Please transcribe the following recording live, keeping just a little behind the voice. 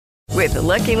With the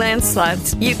Lucky Land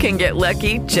Slots, you can get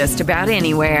lucky just about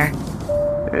anywhere.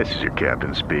 This is your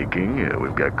captain speaking.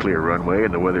 We've got clear runway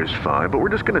and the weather's fine, but we're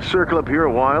just going to circle up here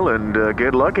a while and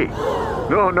get lucky.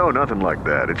 No, nothing like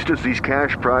that. It's just these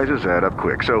cash prizes add up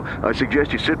quick. So I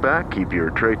suggest you sit back, keep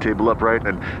your tray table upright,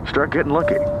 and start getting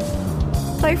lucky.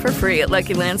 Play for free at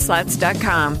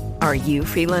LuckyLandSlots.com. Are you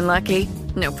feeling lucky?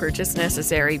 No purchase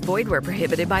necessary. Void where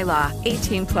prohibited by law.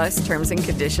 18 plus terms and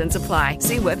conditions apply.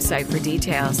 See website for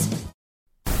details.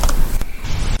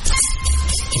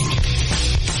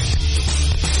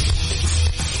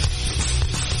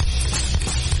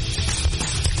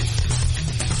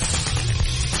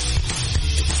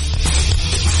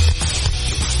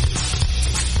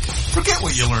 Forget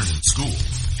what you learned in school.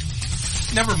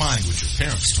 Never mind what your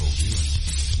parents told you.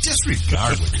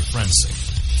 Disregard what your friends say.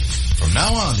 From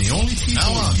now on, the only people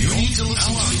you need to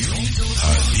listen to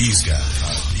are these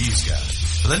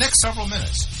guys. For the next several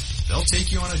minutes, they'll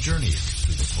take you on a journey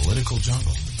through the political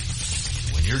jungle.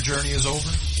 When your journey is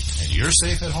over and you're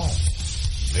safe at home,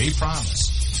 they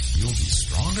promise you'll be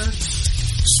stronger,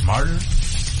 smarter,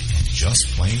 and just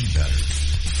plain better.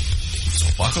 So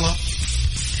buckle up,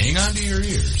 hang on to your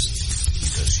ears,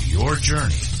 because your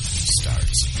journey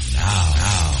starts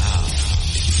now.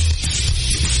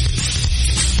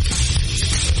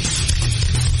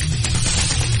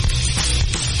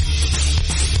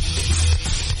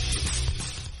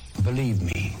 Believe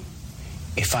me,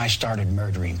 if I started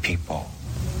murdering people,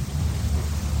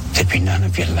 there'd be none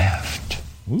of you left.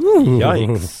 Ooh.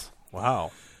 Yikes.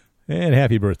 Wow. And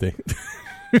happy birthday.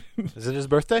 Is it his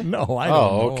birthday? No, I don't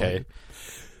know. Oh, okay.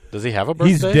 Does he have a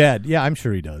birthday? He's dead. Yeah, I'm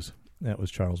sure he does. That was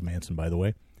Charles Manson, by the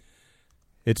way.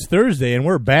 It's Thursday, and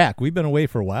we're back. We've been away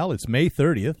for a while. It's May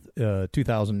 30th,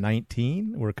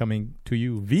 2019. We're coming to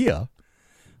you via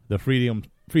the Freedom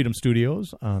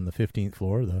Studios on the 15th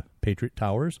floor of the Patriot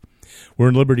Towers. We're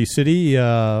in Liberty City.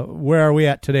 Where are we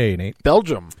at today, Nate?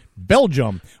 Belgium.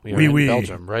 We are in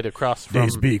Belgium, right across from... They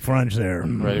speak French there.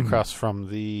 Right across from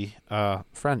the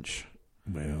French.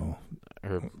 Well,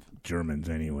 or Germans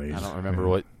anyways. I don't remember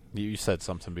what... You said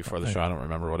something before the show. I don't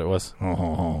remember what it was.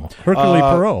 Hercule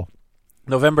Poirot.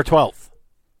 November 12th.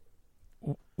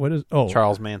 What is... Oh.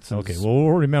 Charles Manson's Okay, well,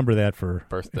 we'll remember that for...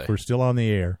 birthday. If we're still on the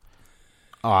air.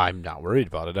 Oh, I'm not worried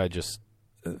about it. I just...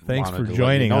 Thanks for to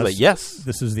joining us. That, yes.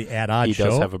 This is the At Odd Show. He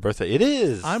does have a birthday. It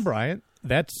is. I'm Brian.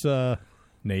 That's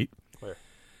Nate. Where?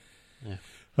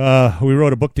 Yeah. We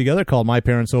wrote a book together called My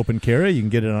Parents Open Carry. You can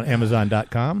get it on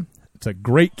Amazon.com. It's a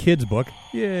great kids book.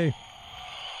 Yay.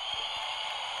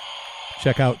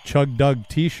 Check out Chug Dug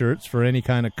T-shirts for any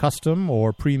kind of custom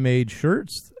or pre-made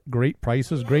shirts. Great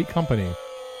prices, great company.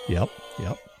 Yep.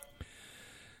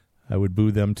 I would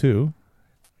boo them too.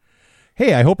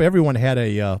 Hey, I hope everyone had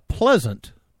a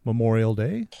pleasant Memorial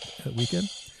Day weekend.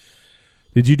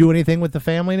 Did you do anything with the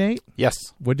family, Nate? Yes.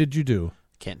 What did you do?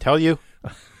 Can't tell you.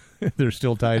 They're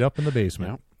still tied up in the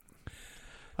basement. Yep.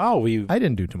 Oh, I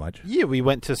didn't do too much. Yeah, we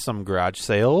went to some garage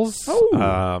sales.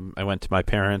 Oh. I went to my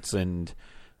parents and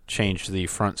changed the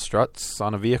front struts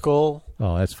on a vehicle.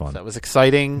 Oh, that's fun. So that was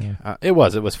exciting. Yeah. It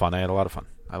was fun. I had a lot of fun.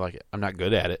 I like it. I'm not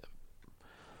good at it.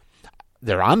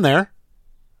 They're on there.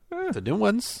 The new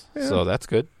ones. Yeah. So that's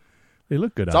good. They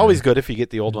look good. It's always good if you get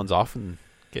the old ones off and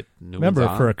get new ones on.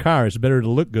 Remember, for a car, it's better to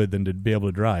look good than to be able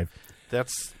to drive.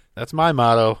 That's my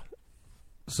motto.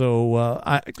 So,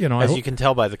 as you can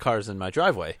tell by the cars in my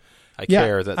driveway, I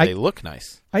care that they look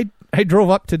nice. I drove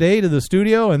up today to the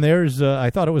studio, and there's I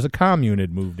thought it was a commune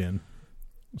had moved in.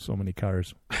 So many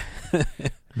cars. And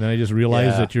then I just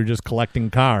realized that you're just collecting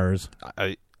cars.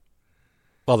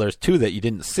 Well, there's two that you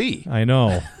didn't see. I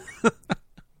know.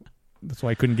 That's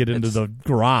why I couldn't get into the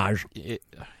garage.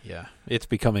 It's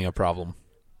becoming a problem.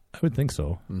 I would think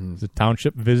so. Mm-hmm. Has the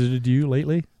township visited you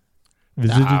lately?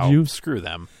 You? Screw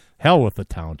them. Hell with the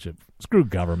township. Screw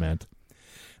government.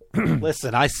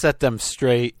 Listen, I set them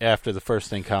straight after the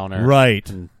first encounter. Right.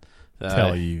 And,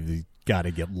 tell you got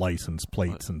to get license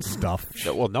plates and stuff.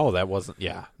 Well, no, that wasn't.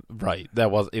 Yeah, right.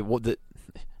 That was it.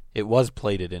 It was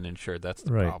plated and insured. That's the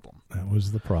problem. That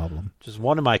was the problem. Just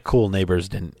one of my cool neighbors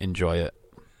didn't enjoy it.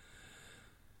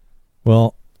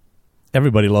 Well,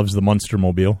 everybody loves the Munster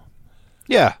Mobile.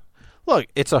 Yeah. Look,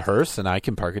 it's a hearse, and I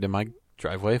can park it in my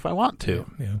driveway if I want to.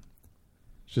 Yeah.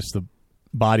 It's just the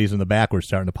bodies in the back were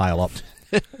starting to pile up.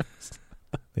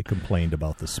 They complained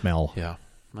about the smell. Yeah.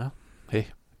 Well, hey.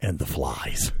 And the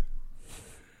flies.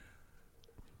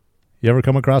 You ever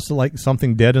come across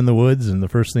something dead in the woods, and the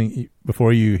first thing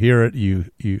before you hear it,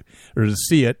 or to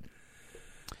see it,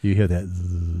 you hear that.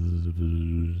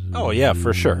 Oh yeah,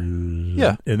 for sure.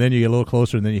 Yeah, and then you get a little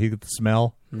closer, and then you get the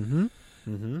smell. Mm-hmm.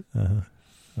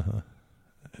 Mm-hmm.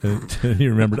 And he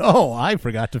remembered, oh, I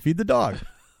forgot to feed the dog.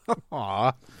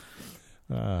 Aw.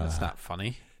 That's not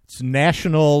funny. It's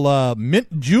National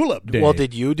Mint Julep Day. Well,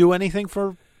 did you do anything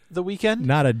for the weekend?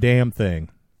 Not a damn thing.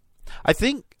 I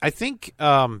think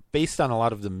based on a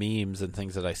lot of the memes and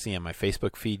things that I see on my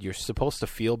Facebook feed, you're supposed to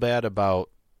feel bad about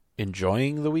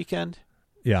enjoying the weekend.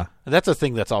 Yeah. And that's a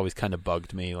thing that's always kind of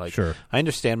bugged me. Like, Sure. I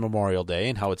understand Memorial Day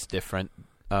and how it's different.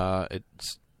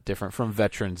 It's different from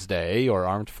Veterans Day or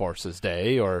Armed Forces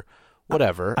Day or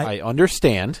whatever. I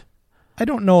understand. I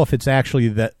don't know if it's actually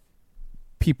that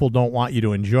people don't want you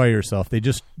to enjoy yourself. They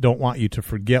just don't want you to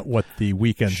forget what the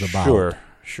weekend's about.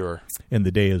 Sure. And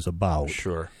the day is about.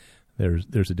 Sure.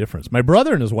 There's a difference. My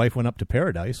brother and his wife went up to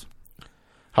Paradise.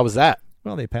 How was that?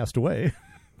 Well, they passed away.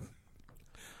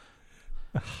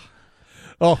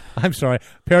 Oh, I'm sorry.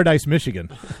 Paradise,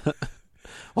 Michigan.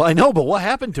 Well, I know, but what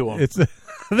happened to them?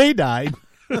 They died.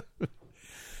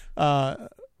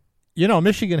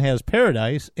 Michigan has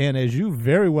Paradise, and as you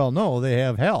very well know, they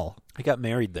have hell. I got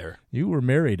married there. You were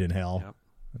married in hell. Yep.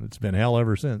 And it's been hell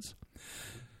ever since.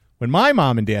 When my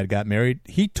mom and dad got married,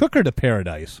 he took her to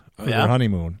Paradise for their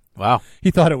honeymoon. Wow.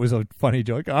 He thought it was a funny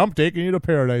joke. I'm taking you to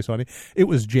Paradise, honey. It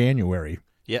was January.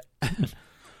 Yeah.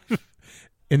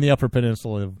 In the Upper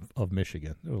Peninsula of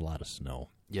Michigan. There was a lot of snow.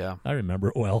 Yeah. I remember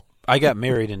it well. I got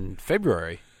married in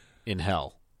February in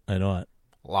hell. I know it.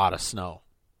 A lot of snow.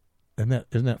 Isn't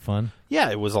that fun?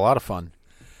 Yeah, it was a lot of fun.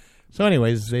 So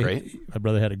anyways, Great. my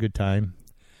brother had a good time.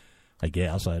 I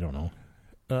guess. I don't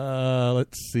know.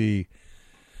 Let's see.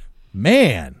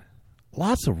 Man,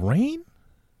 lots of rain?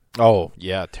 Oh,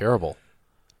 yeah, terrible.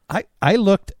 I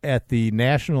looked at the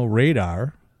national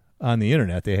radar on the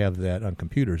internet. They have that on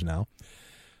computers now.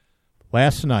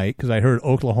 Last night, because I heard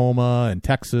Oklahoma and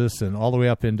Texas and all the way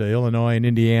up into Illinois and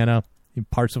Indiana, in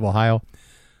parts of Ohio,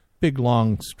 big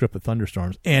long strip of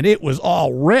thunderstorms. And it was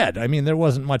all red. I mean, there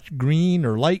wasn't much green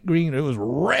or light green. It was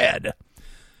red.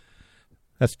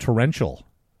 That's torrential.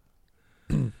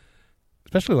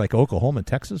 Especially like Oklahoma and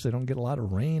Texas, they don't get a lot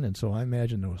of rain, and so I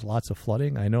imagine there was lots of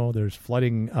flooding. I know there's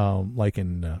flooding like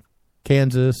in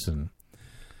Kansas and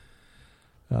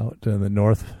out in the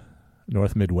north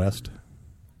Midwest.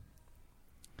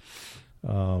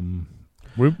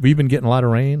 We've been getting a lot of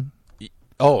rain.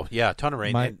 Oh, yeah, a ton of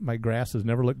rain. My grass has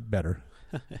never looked better.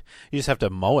 You just have to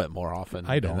mow it more often.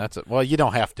 I don't. Well, you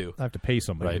don't have to. I have to pay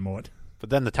somebody Right. to mow it. But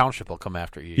then the township will come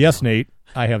after you. Yes, Nate,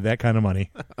 I have that kind of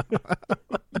money.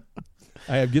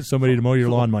 I have get somebody to mow your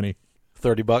lawn money.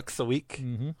 $30 a week?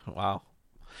 Mm-hmm. Wow.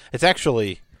 It's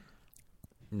actually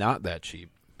not that cheap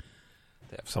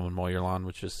to have someone mow your lawn,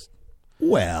 which is...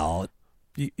 Well,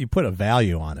 you put a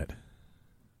value on it.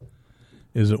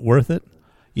 Is it worth it?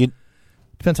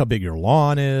 Depends how big your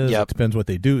lawn is. Yep. It depends what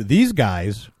they do. These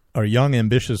guys are young,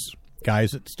 ambitious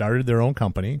guys that started their own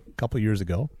company a couple years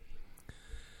ago.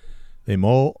 They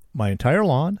mow my entire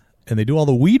lawn, and they do all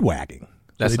the weed whacking.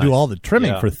 That's they do nice. all the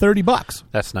trimming for $30.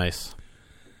 That's nice.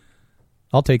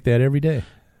 I'll take that every day.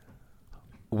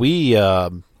 We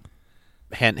hadn't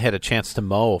had a chance to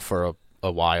mow for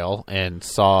a while and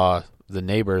saw the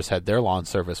neighbors had their lawn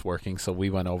service working, so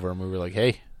we went over and we were like,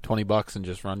 hey, $20 and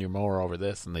just run your mower over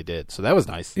this, and they did. So that was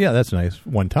nice. Yeah, that's nice.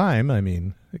 One time, I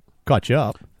mean, it caught you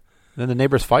up. Then the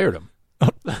neighbors fired him.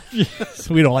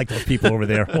 So we don't like those people over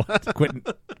there. Quit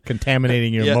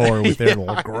contaminating your mower with their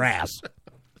little grass.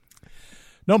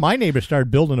 No, my neighbor started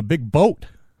building a big boat.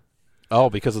 Oh,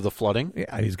 because of the flooding?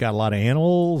 Yeah, he's got a lot of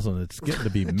animals, and it's getting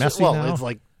to be messy now. It's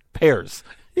like pairs.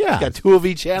 Yeah. He's got two of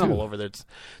each animal over there. It's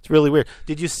really weird.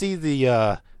 Did you see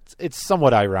the it's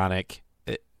somewhat ironic.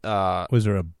 Was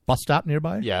there a bus stop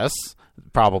nearby? Yes,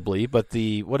 probably. But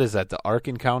what is that? The Ark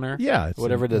Encounter? Yeah. It's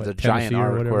whatever it is, the Tennessee giant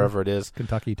Ark, whatever. wherever it is.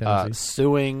 Kentucky, Tennessee.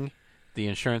 Suing the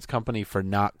insurance company for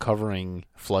not covering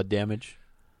flood damage.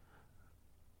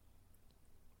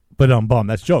 But bum,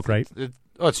 that's a joke, right?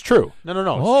 It's true. No, it's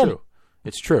Oh. true.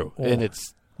 It's true. Oh. And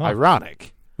it's Huh.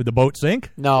 ironic. Would the boat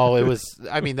sink? No, it was.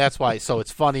 I mean, that's why. So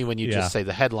it's funny when you Yeah. just say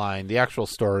the headline. The actual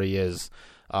story is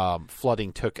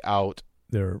flooding took out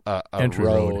Their a entry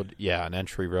road. road. Yeah, an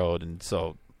entry road, and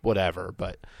so whatever.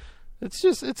 But it's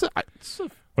just it's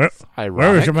Where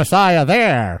ironic. was your Messiah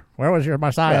there? Where was your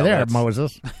Messiah Well, there, that's-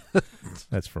 Moses?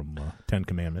 That's from Ten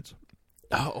Commandments.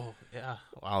 Oh yeah,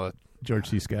 wow. George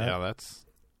C. Scott. Yeah,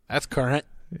 that's current.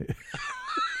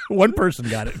 One person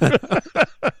got it.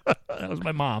 That was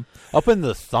my mom. Up in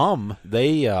the thumb,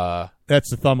 they That's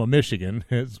the thumb of Michigan.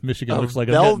 Michigan Of looks like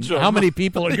Belgium. a mitten. How many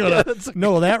people are going to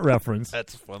know that reference?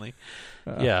 that's funny.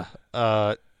 Yeah.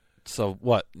 So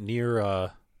what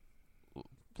near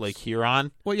Lake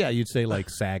Huron. Well, yeah, you'd say like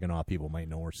Saginaw. People might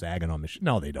know where Saginaw, Michigan.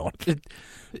 No, they don't.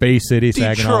 Bay City,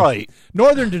 Saginaw. Detroit.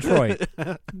 Northern Detroit.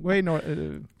 Way north.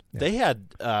 They had,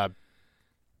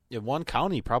 in one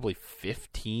county, probably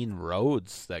 15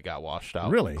 roads that got washed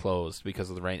out Really? and closed because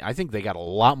of the rain. I think they got a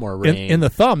lot more rain. In the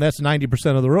Thumb, that's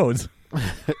 90% of the roads.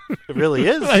 It really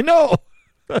is. I know.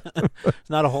 There's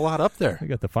not a whole lot up there. I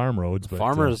got the farm roads. But,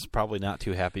 Farmers probably not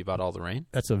too happy about all the rain.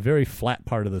 that's a very flat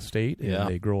part of the state, and Yeah.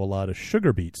 they grow a lot of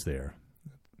sugar beets there.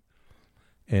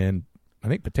 And I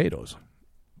think potatoes.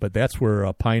 But that's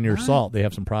where Pioneer Salt, they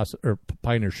have some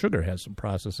Pioneer Sugar has some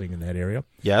processing in that area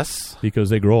Yes, because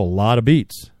they grow a lot of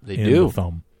beets. They in do. the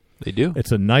Thumb. they do.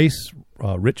 It's a nice,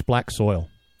 rich black soil.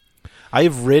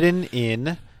 I've ridden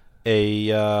in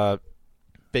a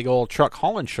big old truck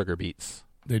hauling sugar beets.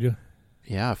 They do.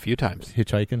 Yeah, a few times.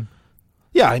 Hitchhiking.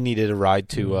 Yeah, I needed a ride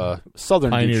to southern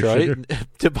Pioneer Detroit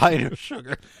to Pioneer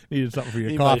Sugar. Needed something for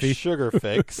your Need coffee. my sugar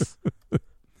fix.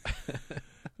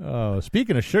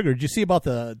 Speaking of sugar, did you see about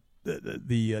the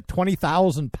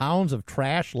 20,000 pounds of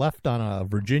trash left on a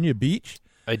Virginia beach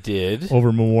I did.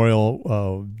 over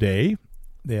Memorial Day?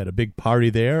 They had a big party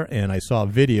there, and I saw a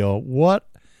video. What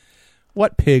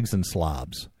pigs and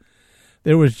slobs?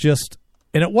 There was just,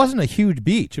 and it wasn't a huge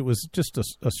beach. It was just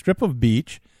a strip of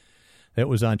beach that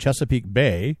was on Chesapeake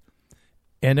Bay,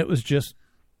 and it was just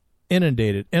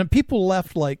inundated. And people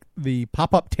left like the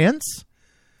pop-up tents.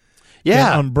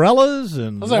 Yeah, And umbrellas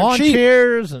and Those aren't lawn cheap.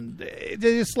 chairs, and they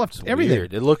just left everything.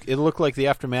 Weird. It looked like the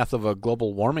aftermath of a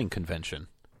global warming convention.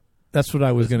 That's what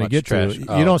I was As going to much get trash. to.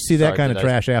 Oh, You don't see that sorry, kind of did I-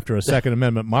 trash after a Second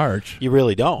Amendment march. You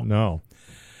really don't. No.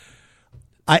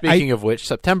 Speaking of which,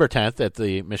 September 10th at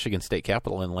the Michigan State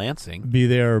Capitol in Lansing, Be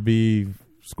there or be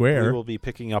square. we will be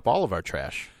picking up all of our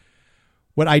trash.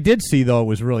 What I did see, though,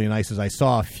 was really nice is I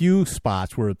saw a few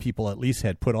spots where people at least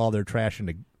had put all their trash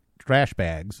into trash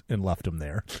bags and left them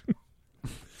there.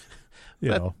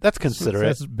 That's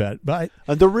considerate. That's but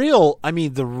The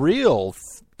real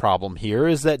problem here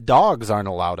is that dogs aren't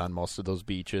allowed on most of those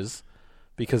beaches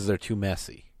because they're too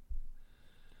messy.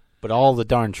 But all the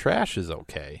darn trash is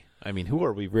okay. I mean, who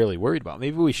are we really worried about?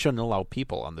 Maybe we shouldn't allow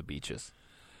people on the beaches.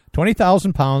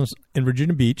 20,000 pounds in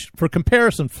Virginia Beach. For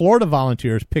comparison, Florida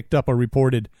volunteers picked up a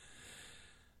reported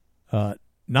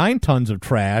 9 tons of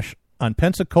trash on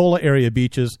Pensacola area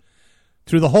beaches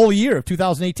through the whole year of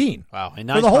 2018. Wow. And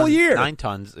For the whole year. 9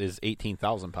 tons is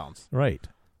 18,000 pounds. Right.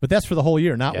 But that's for the whole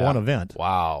year, not Yeah. one event.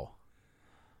 Wow.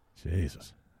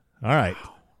 Jesus. All right.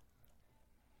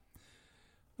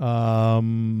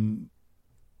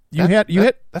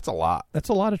 That's a lot. That's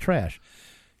a lot of trash.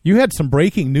 You had some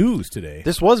breaking news today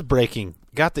This was breaking.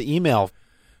 Got the email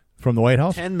from the White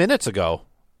House. 10 minutes ago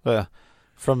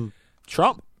from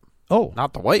Trump. Oh,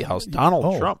 Not the White House, Donald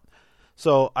Oh. Trump.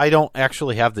 So I don't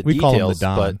actually have the We call him the details,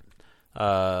 Don.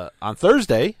 but on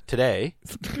Thursday, today,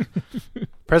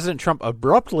 President Trump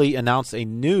abruptly announced a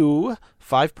new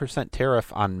 5%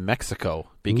 tariff on Mexico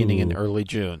beginning in Ooh. early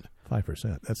June,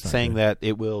 5%. That's not saying good. that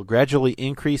it will gradually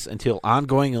increase until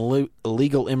ongoing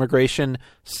illegal immigration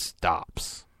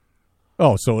stops.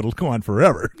 Oh, so it'll go on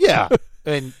forever. Yeah.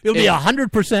 And It'll be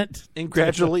 100%. and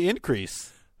gradually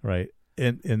increase. Right.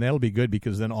 And that'll be good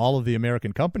because then all of the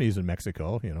American companies in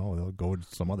Mexico, they'll go to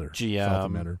some other GM. South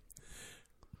America.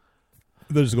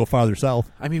 They'll just go farther south.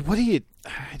 I mean, what do you?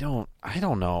 I don't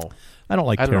know. I don't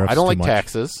like I don't know. tariffs I don't too like much.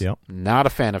 taxes. Yep. Not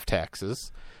a fan of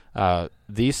taxes.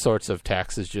 These sorts of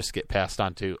taxes just get passed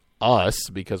on to us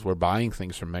because we're buying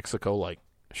things from Mexico, like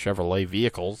Chevrolet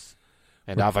vehicles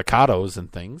and avocados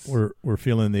and things. We're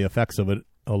feeling the effects of it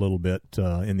a little bit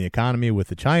in the economy with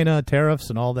the China tariffs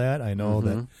and all that. I know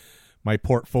that my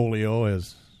portfolio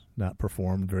has not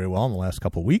performed very well in the last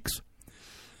couple of weeks,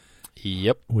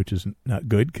 Yep. which is not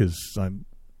good because I'm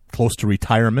close to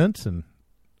retirement and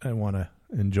I want to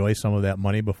enjoy some of that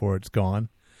money before it's gone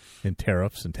in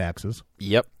tariffs and taxes.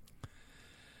 Yep.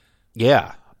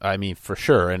 Yeah, I mean for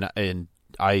sure, and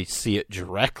I see it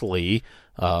directly.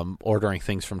 Ordering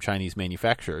things from Chinese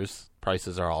manufacturers,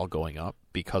 prices are all going up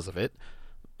because of it,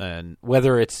 and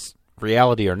whether it's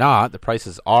reality or not, the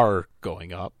prices are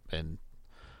going up. And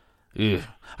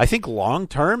I think long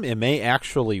term it may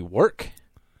actually work,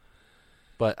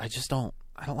 but I don't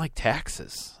like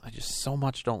taxes. I just so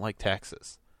much don't like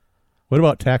taxes. What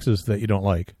about taxes that you don't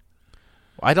like?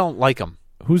 I don't like them.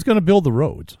 Who's going to build the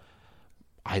roads?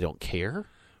 I don't care.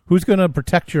 Who's going to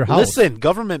protect your house? Listen,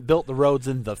 government built the roads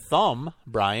in the Thumb,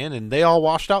 Brian, and they all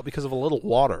washed out because of a little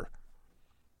water.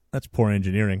 That's poor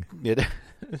engineering. It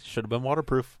should have been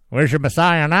waterproof. Where's your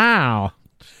Messiah now?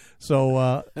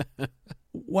 So,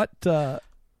 what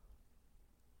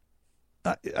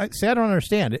I don't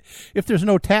understand. If there's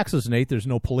no taxes, Nate, there's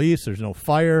no police, there's no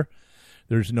fire,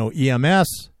 there's no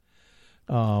EMS,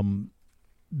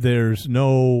 there's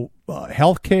no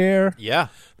health care. Yeah.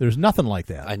 There's nothing like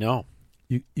that. I know.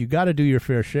 You got to do your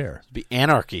fair share. It'd be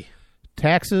anarchy.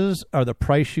 Taxes are the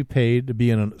price you paid to be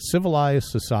in a civilized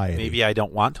society. Maybe I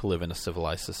don't want to live in a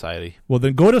civilized society. Well,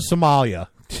 then go to Somalia.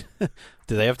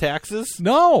 Do they have taxes?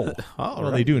 No. Oh, well,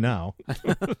 right. they do now.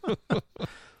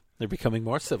 They're becoming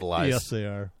more civilized. Yes, they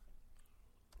are.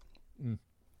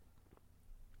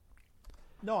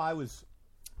 No, I was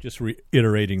just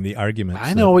reiterating the argument.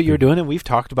 I know what you're doing, and we've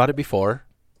talked about it before.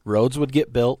 Roads would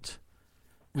get built.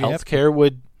 Healthcare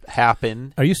would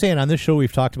happen. Are you saying on this show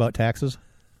we've talked about taxes?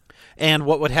 And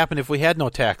what would happen if we had no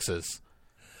taxes?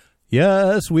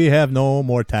 Yes, we have no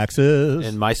more taxes.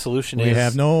 And my solution is... we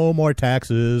have no more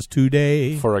taxes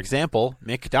today. For example,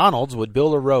 McDonald's would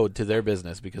build a road to their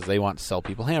business because they want to sell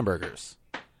people hamburgers.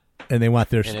 And they want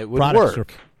their And it would products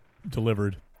work.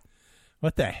 delivered.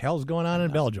 What the hell's going on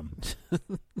in Belgium?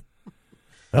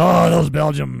 Oh, those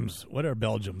Belgians. What are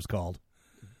Belgians called?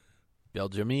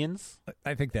 Belgians?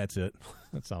 I think that's it.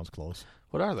 That sounds close.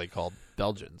 What are they called?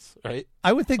 Belgians, right?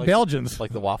 I would think Like- Belgians.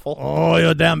 Like the waffle? Oh,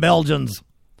 you damn Belgians.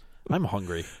 I'm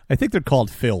hungry. I think they're called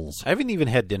Phils. I haven't even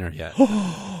had dinner yet.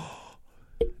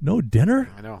 No dinner?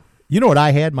 I know. You know what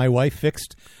I had my wife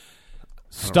fixed?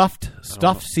 Stuffed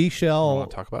I seashell wanna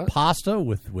talk about it. pasta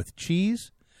with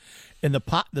cheese. And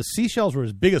the seashells were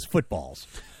as big as footballs.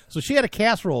 So she had a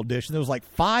casserole dish, and there was like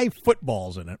 5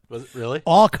 footballs in it. Was it really?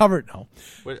 All covered. No.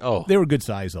 Wait, oh. They were good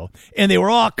size, though. And they were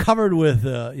all covered with,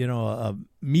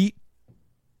 meat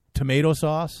tomato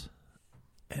sauce.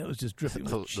 And it was just dripping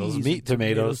with cheese. Those and meat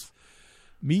tomatoes.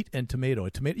 Meat and tomato.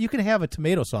 You can have a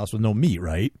tomato sauce with no meat,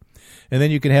 right? And then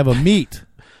you can have a meat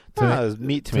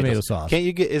Meat tomato sauce. Can't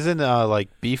you get? Isn't like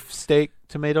beef steak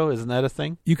tomato? Isn't that a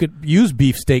thing? You could use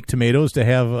beefsteak tomatoes to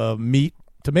have meat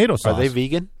tomato sauce. Are they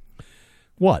vegan?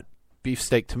 What? Beef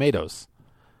steak tomatoes.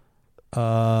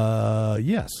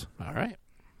 Yes. All right,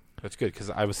 that's good because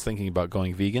I was thinking about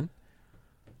going vegan.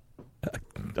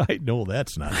 I know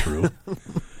that's not true.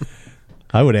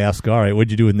 I would ask, all right,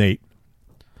 what'd you do with Nate?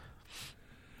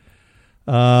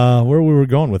 Where we were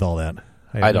going with all that?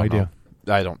 I don't know.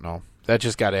 I don't know. That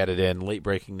just got added in. Late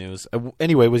breaking news.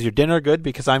 Anyway, was your dinner good?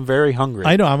 Because I'm very hungry.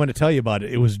 I know. I'm going to tell you about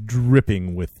it. It was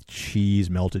dripping with cheese,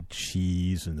 melted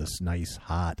cheese, and this nice,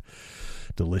 hot,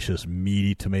 delicious,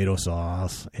 meaty tomato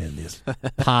sauce, and this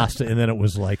pasta. And then it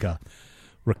was like a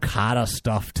ricotta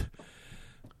stuffed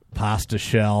pasta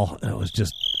shell. And it was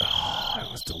just,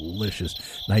 it was delicious.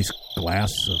 Nice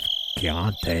glass of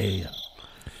Chianti.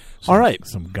 All right.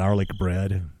 Some garlic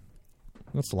bread.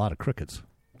 That's a lot of crickets.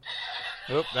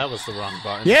 Oh, that was the wrong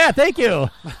button. Yeah, thank you.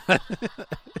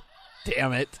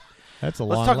 Damn it. That's a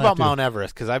long Let's talk about too. Mount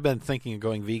Everest because I've been thinking of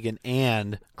going vegan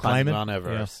and climbing Mount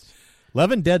Everest. Yeah.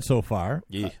 11 dead so far.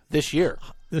 Yeah. This year.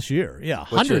 This year, yeah. Which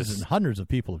Hundreds is- and hundreds of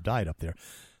people have died up there.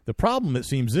 The problem, it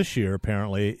seems, this year,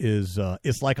 apparently, is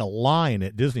it's like a line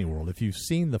at Disney World. If you've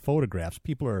seen the photographs,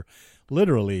 people are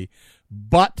literally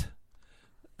butt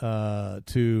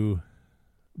to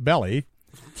belly.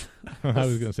 I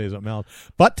was going to say something else.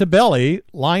 Butt to belly,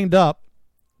 lined up,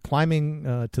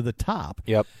 climbing to the top.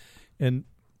 Yep. And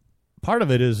part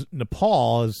of it is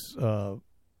Nepal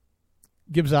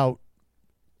gives out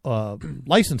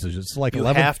licenses. It's like You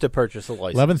have to purchase a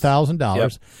license. $11,000.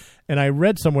 Yep. And I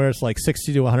read somewhere it's like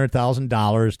 $60,000 to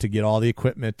 $100,000 to get all the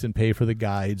equipment and pay for the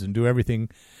guides and do everything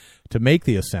to make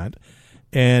the ascent.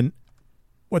 And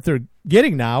what they're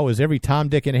getting now is every Tom,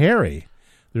 Dick, and Harry.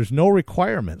 There's no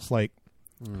requirements. Like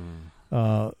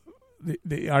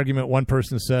the argument one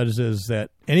person says is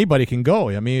that anybody can go.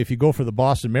 I mean, if you go for the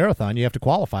Boston Marathon, you have to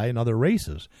qualify in other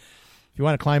races. If you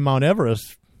want to climb Mount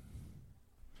Everest,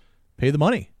 pay the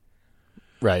money.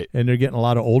 Right. And they're getting a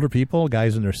lot of older people,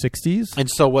 guys in their 60s. And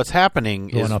so what's happening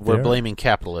Going is up we're there. blaming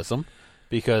capitalism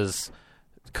because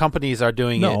companies are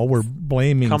doing No, it. we're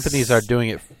blaming Companies are doing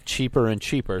it cheaper and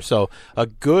cheaper. So a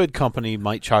good company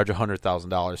might charge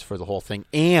 $100,000 for the whole thing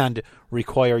and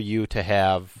require you to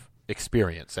have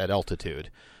experience at altitude.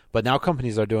 But now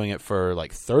companies are doing it for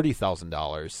like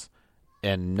 $30,000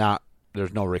 and not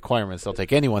there's no requirements. They'll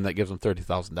take anyone that gives them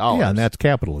 $30,000. Yeah, and that's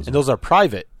capitalism. And those are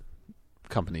private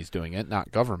companies doing it, not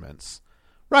governments.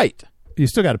 Right. You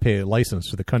still got to pay a license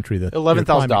to the country that you're climbing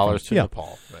 $11,000 from. to Yeah.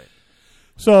 Nepal. Right.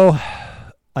 So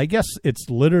I guess it's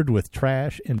littered with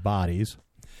trash and bodies.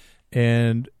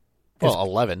 And Well,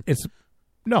 11. it's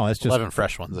just 11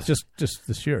 fresh ones. just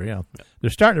this year, yeah. They're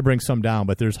starting to bring some down,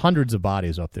 but there's hundreds of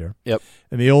bodies up there. Yep.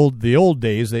 In the old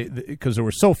days, because there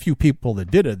were so few people that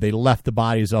did it, they left the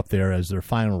bodies up there as their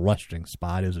final resting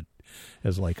spot. As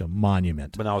as like a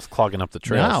monument. But now it's clogging up the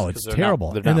trails. Now it's 'cause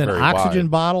terrible. they're And then very oxygen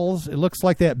wide. bottles. It looks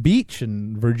like that beach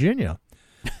in Virginia.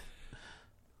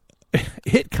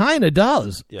 It kind of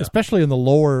does, Yeah. especially in the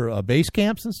lower base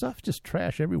camps and stuff. Just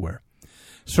trash everywhere.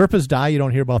 Serpas die. You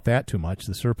don't hear about that too much.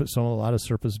 A lot of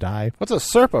Serpas die. What's a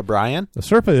Serpa, Brian? The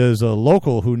Serpa is a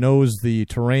local who knows the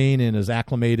terrain and is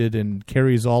acclimated and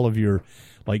carries all of your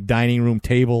like dining room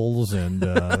tables and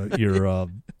your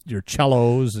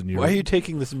cellos and your Why are you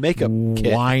taking this makeup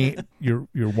kit? wine your wine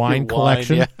Your wine,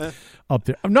 collection yeah. up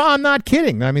there. No, I'm not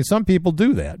kidding. I mean, some people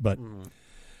do that, but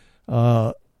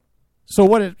so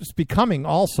what it's becoming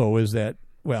also is that,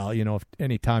 well, you know, if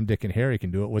any Tom, Dick, and Harry can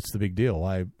do it, what's the big deal?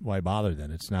 Why bother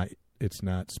then? It's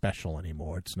not special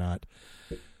anymore. It's not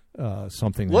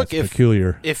something that's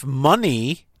peculiar. If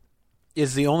money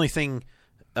is the only thing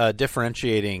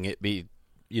differentiating it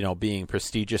being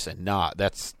prestigious and not,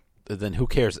 then who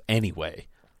cares anyway?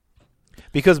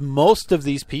 Because most of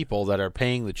these people that are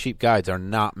paying the cheap guides are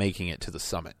not making it to the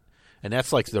summit. And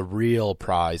that's like the real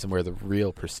prize and where the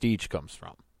real prestige comes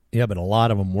from. Yeah, but a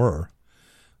lot of them were.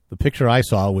 The picture I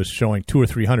saw was showing 200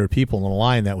 or 300 people in a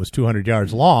line that was 200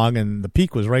 yards long, and the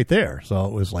peak was right there. So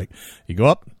it was like, you go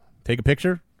up, take a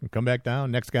picture, and come back down.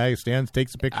 Next guy stands,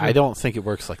 takes a picture. I don't think it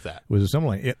works like that. It was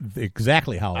similar.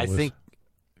 Exactly how it was. I think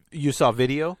you saw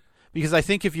video? Because I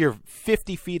think if you're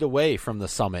 50 feet away from the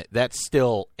summit, that's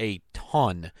still a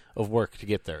ton of work to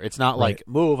get there. It's not like,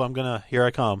 move, here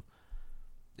I come.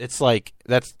 It's like,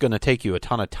 that's going to take you a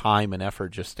ton of time and effort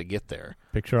just to get there.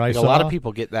 Picture I saw. A lot of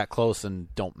people get that close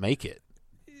and don't make it.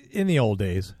 In the old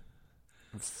days.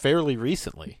 Fairly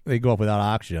recently. They go up without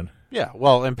oxygen. Yeah,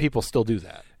 well, and people still do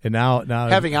that. And now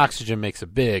having oxygen makes a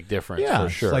big difference, for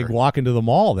sure. It's like walking to the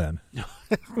mall then.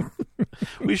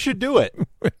 We should do it.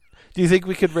 Do you think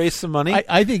we could raise some money?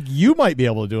 I think you might be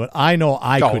able to do it. I know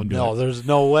I couldn't do it. No, there's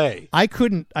no way. I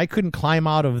couldn't climb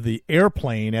out of the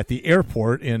airplane at the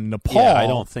airport in Nepal. Yeah, I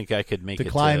don't think I could make it to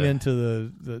climb into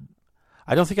the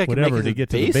I don't think I could whatever make it to get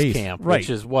to to the base camp, right. which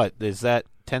is what? Is that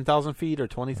 10,000 feet or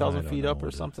 20,000 I don't feet know up or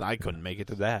what it something? I couldn't make it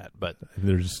to that, but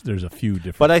there's a few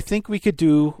different. But I think we could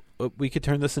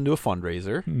turn this into a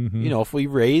fundraiser. Mm-hmm. You know, if we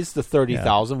raise the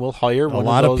 30,000, we'll hire a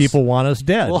lot of people want us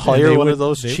dead. We'll hire one of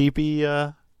those cheapy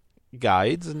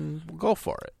guides and we'll go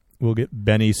for it. We'll get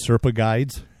Benny Serpa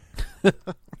guides, the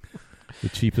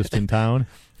cheapest in town.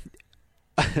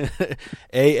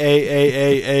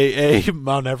 A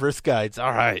Mount Everest guides.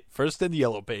 All right, first in the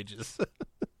yellow pages.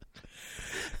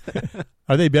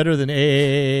 Are they better than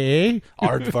AAAA?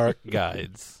 Aardvark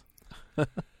guides.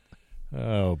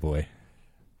 Oh boy.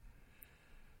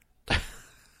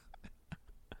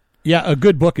 Yeah, a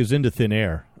good book is Into Thin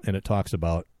Air, and it talks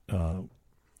about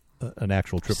an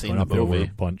actual trip Seen going the up there where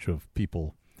movie. a bunch of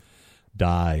people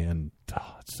die, and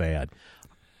it's sad.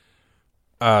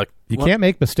 You can't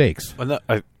make mistakes.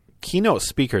 A keynote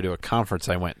speaker to a conference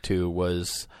I went to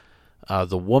was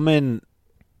the woman.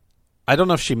 I don't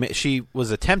know if she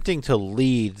was attempting to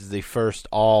lead the first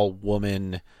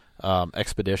all-woman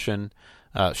expedition.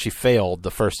 She failed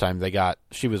the first time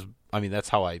she was. I mean, that's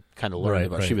how I kind of learned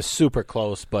about it. Right. She was super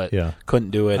close, but Yeah.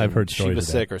 couldn't do it. I've heard she stories was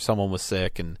of that. sick or someone was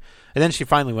sick, and then she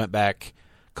finally went back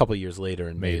a couple years later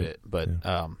and made it. But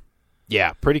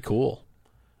yeah, pretty cool.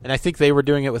 And I think they were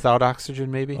doing it without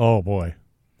oxygen, maybe. Oh boy,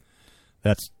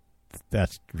 that's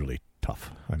really tough.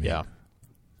 I mean, Yeah.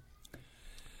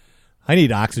 I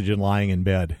need oxygen lying in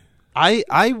bed I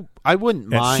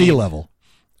wouldn't at mind sea level.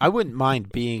 I wouldn't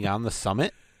mind being on the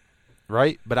summit,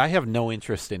 right? But I have no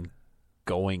interest in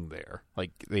going there.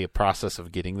 Like the process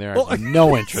of getting there, I have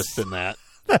no interest in that.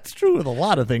 That's true with a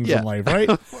lot of things Yeah. in life, right?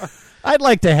 I'd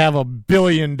like to have $1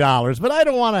 billion, but I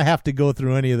don't want to have to go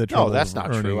through any of the trouble. No, that's of not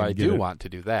earning true. and I get do it. want to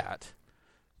do that.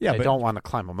 Yeah, I but don't want to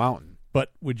climb a mountain.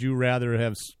 But would you rather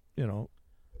have $1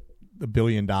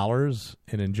 billion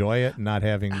and enjoy it, and not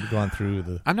having gone through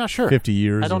the I'm not sure. 50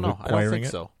 years I don't of know. I acquiring don't think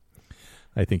it? so.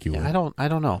 I think you would. Yeah, I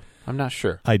don't know. I'm not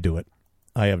sure. I'd do it.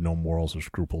 I have no morals or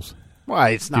scruples. Well,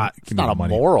 it's not. give It's me not the a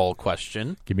money. moral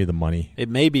question. Give me the money. It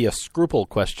may be a scruple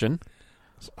question.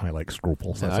 I like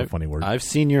scruples. And That's a funny word. I've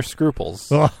seen your scruples.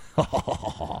 You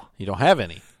don't have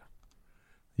any.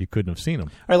 You couldn't have seen them.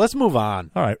 All right, let's move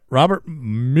on. All right, Robert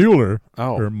Mueller.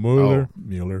 Oh. Or Mueller. Oh.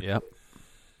 Mueller. Yep.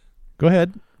 Go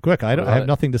ahead. Quick. I What have about it?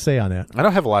 nothing to say on that. I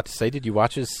don't have a lot to say. Did you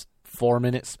watch his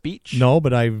 4-minute speech? No,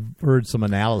 but I've heard some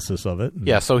analysis of it.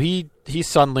 Yeah, so he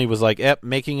suddenly was like,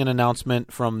 making an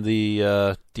announcement from the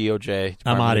DOJ,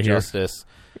 I'm Department outta of here. Justice.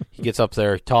 He gets up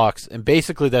there, he talks, and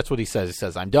basically that's what he says. He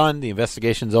says, I'm done. The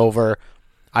investigation's over.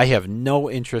 I have no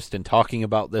interest in talking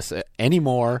about this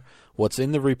anymore. What's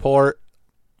in the report,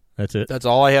 That's it. that's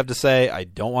all I have to say. I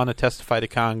don't want to testify to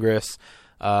Congress.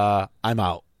 I'm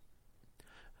out.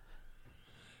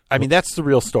 I mean, that's the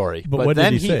real story. But But what did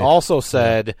then he he say? also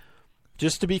said,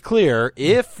 just to be clear,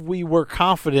 if we were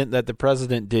confident that the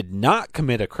president did not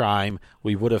commit a crime,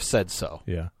 we would have said so.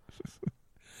 Yeah.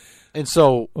 And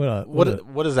so What a-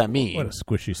 what does that mean? What a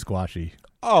squishy, squashy.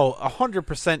 Oh,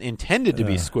 100% intended to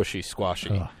be squishy,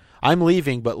 squashy. I'm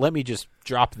leaving, but let me just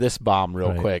drop this bomb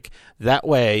real Right. quick. That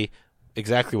way,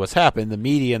 exactly what's happened, the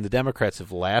media and the Democrats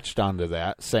have latched onto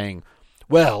that, saying,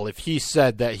 well, if he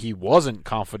said that he wasn't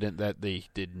confident that they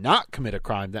did not commit a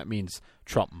crime, that means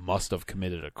Trump must have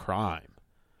committed a crime,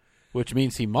 which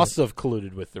means he must have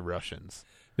colluded with the Russians.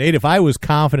 Nate, if I was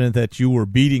confident that you were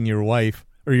beating your wife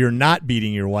or you're not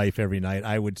beating your wife every night,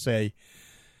 I would say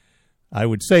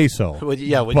so. Well,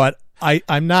 yeah, but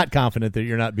I'm not confident that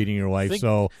you're not beating your wife.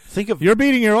 Think of You're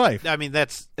beating your wife. I mean,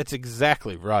 that's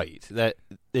exactly right. That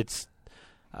it's.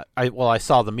 I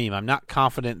saw the meme. I'm not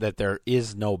confident that there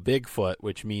is no Bigfoot,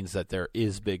 which means that there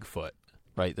is Bigfoot.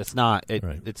 Right? That's not it.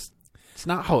 Right. It's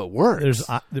not how it works.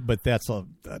 But that's a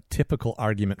typical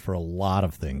argument for a lot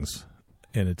of things,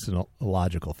 and it's a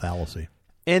logical fallacy.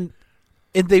 And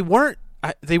they weren't.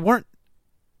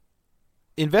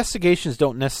 Investigations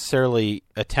don't necessarily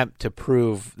attempt to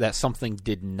prove that something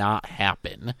did not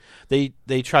happen. They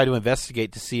try to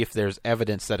investigate to see if there's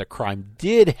evidence that a crime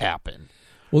did happen.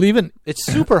 Well, It's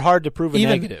super hard to prove a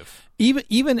negative.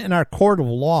 Even in our court of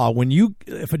law, when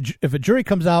if a jury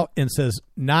comes out and says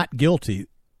not guilty,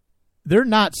 they're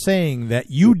not saying that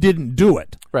you didn't do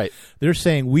it. Right. They're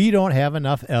saying we don't have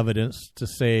enough evidence to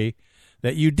say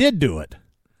that you did do it.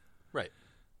 Right.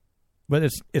 But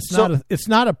it's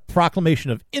not a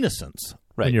proclamation of innocence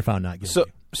when Right. you're found not guilty.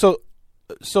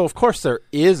 So of course there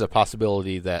is a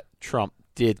possibility that Trump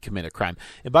did commit a crime.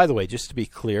 And by the way, just to be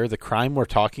clear, the crime we're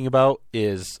talking about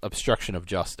is obstruction of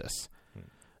justice,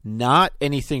 not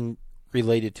anything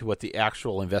related to what the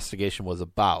actual investigation was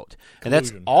about. And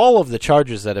that's all of the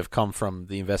charges that have come from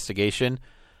the investigation.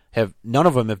 None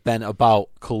of them have been about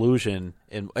collusion,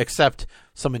 except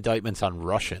some indictments on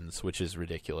Russians, which is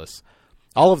ridiculous.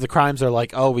 All of the crimes are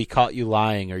like, oh, we caught you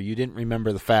lying, or you didn't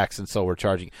remember the facts, and so we're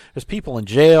charging. There's people in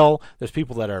jail. There's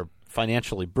people that are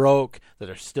financially broke, that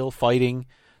are still fighting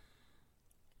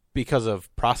because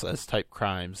of process-type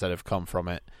crimes that have come from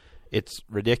it. It's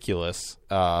ridiculous.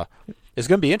 It's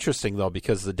going to be interesting, though,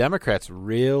 because the Democrats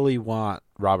really want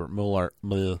Robert Mueller.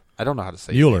 I don't know how to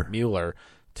say Mueller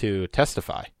to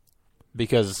testify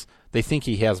because they think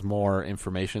he has more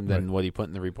information than what he put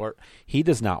in the report. He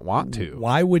does not want to.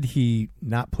 Why would he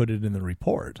not put it in the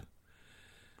report?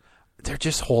 They're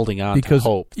just holding on to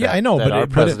hope that, I know, that but our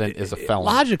president is a felon.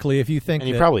 Logically, if you think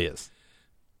and he probably is.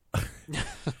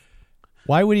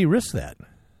 Why would he risk that?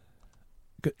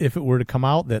 If it were to come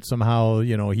out that somehow,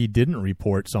 he didn't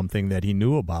report something that he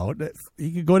knew about,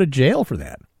 he could go to jail for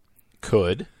that.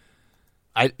 Could.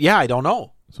 I don't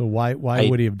know. So why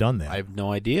would he have done that? I have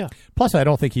no idea. Plus, I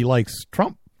don't think he likes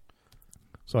Trump.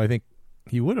 So I think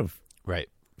he would have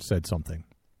said something.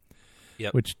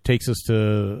 Yep. Which takes us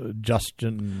to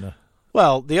Justin.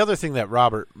 Well, the other thing that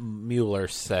Robert Mueller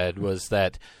said was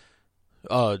that,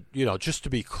 just to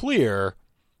be clear,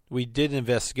 we did an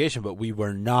investigation, but we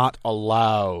were not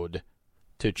allowed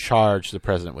to charge the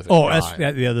president with a crime.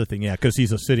 That's the other thing, because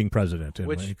he's a sitting president. And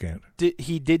Which you can't.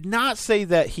 He did not say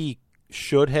that he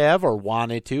should have or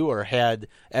wanted to or had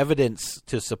evidence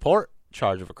to support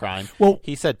charge of a crime. Well,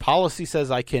 he said policy says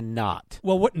I cannot.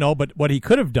 Well, but what he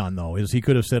could have done, though, is he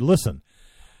could have said, listen,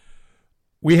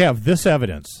 we have this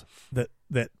evidence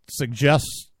that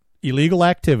suggests illegal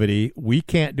activity. We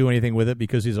can't do anything with it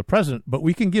because he's a president, but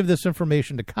we can give this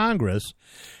information to Congress,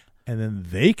 and then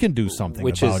they can do something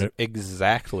about it.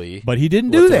 Exactly. But he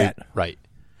didn't do that. Right.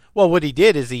 Well, what he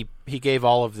did is he gave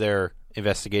all of their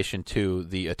investigation to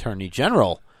the Attorney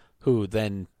General, who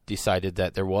then decided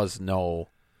that there was no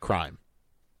crime.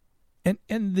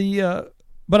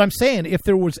 But I'm saying if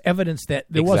there was evidence that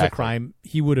there was a crime,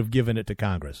 he would have given it to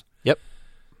Congress. Yep.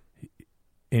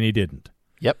 And he didn't.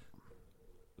 Yep.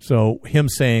 So him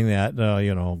saying that,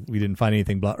 we didn't find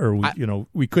anything,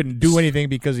 we couldn't do anything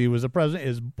because he was a president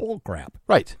is bullcrap.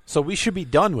 Right. So we should be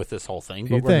done with this whole thing,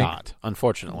 but we're not,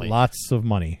 unfortunately. Lots of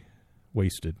money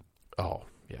wasted. Oh,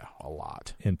 yeah, a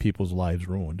lot. And people's lives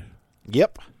ruined.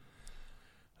 Yep.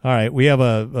 All right, we have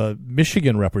a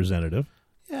Michigan representative.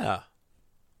 Yeah.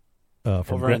 From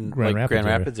Over in Grand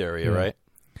Rapids area, right?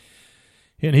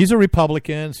 And he's a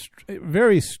Republican,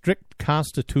 very strict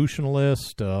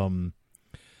constitutionalist.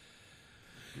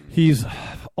 He's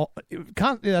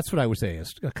that's what I would say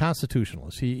is a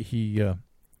constitutionalist. He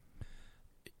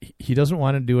doesn't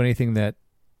want to do anything that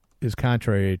is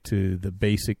contrary to the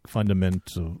basic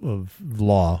fundamentals of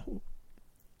law,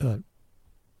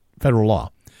 federal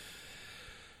law.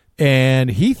 And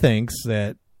he thinks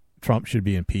that Trump should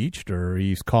be impeached, or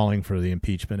he's calling for the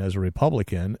impeachment as a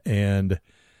Republican. And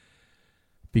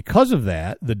because of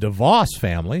that, the DeVos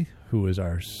family, who is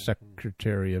our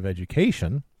Secretary of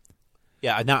Education.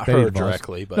 Yeah, not Betty her DeVos.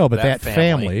 directly, but no, but that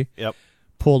family. Yep.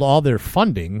 Pulled all their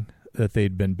funding that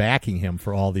they'd been backing him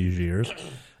for all these years.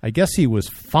 I guess he was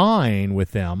fine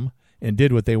with them and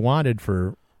did what they wanted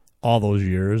for all those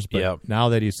years. But now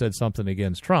that he said something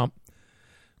against Trump,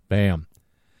 bam.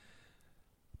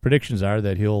 Predictions are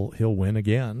that he'll win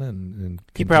again, and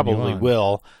he probably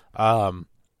will. Do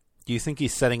you think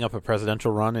he's setting up a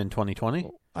presidential run in 2020?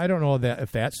 I don't know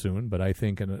if that's soon, but I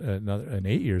think in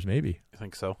 8 years maybe. I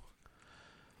think so.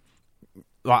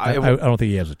 I don't think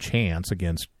he has a chance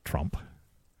against Trump.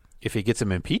 If he gets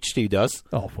him impeached, he does.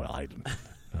 Oh well,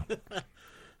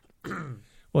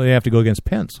 well, they have to go against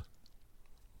Pence.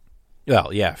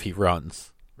 Well, yeah, if he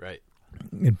runs, right?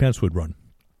 And Pence would run.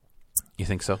 You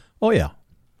think so? Oh yeah.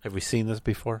 Have we seen this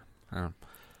before?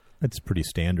 It's pretty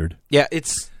standard. Yeah,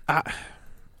 it's.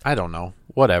 I don't know.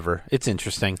 Whatever. It's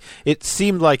interesting. It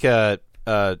seemed like a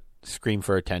scream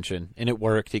for attention, and it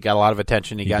worked. He got a lot of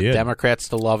attention. He got did. Democrats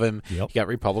to love him. Yep. He got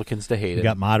Republicans to hate him. He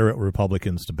got moderate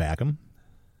Republicans to back him.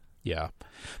 Yeah.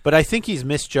 But I think he's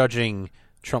misjudging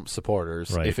Trump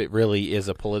supporters if it really is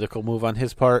a political move on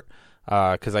his part,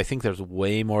 because I think there's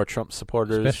way more Trump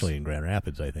supporters. Especially in Grand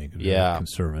Rapids, I think. Yeah.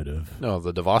 Conservative. No,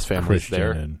 the DeVos family's Christian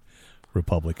there. and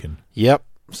Republican. Yep.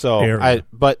 So, area.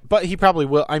 but he probably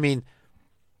will. I mean,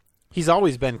 he's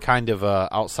always been kind of a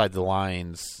outside the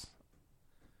lines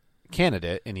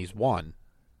candidate, and he's won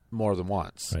more than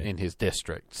once in his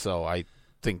district. So I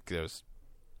think there's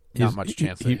not much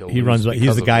chance that he'll he lose runs.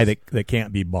 He's the guy this. that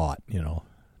can't be bought,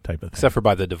 type of thing. Except for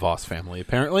by the DeVos family,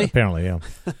 apparently. Apparently, yeah.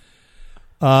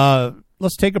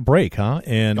 Let's take a break, huh?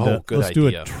 And let's do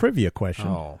a trivia question.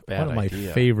 Oh, bad One of my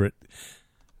idea. favorite.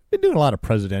 Been doing a lot of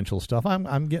presidential stuff.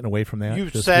 I'm getting away from that. You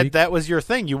this said week. that was your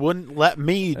thing. You wouldn't let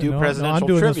me do No, presidential I'm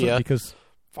doing trivia. this because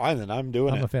Fine, then I'm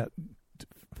doing I'm it. a fat.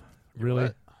 Really?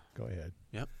 What? Go ahead.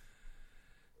 Yep.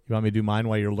 You want me to do mine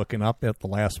while you're looking up at the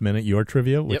last minute your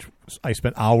trivia, which I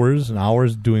spent hours and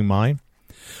hours doing mine.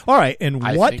 All right, and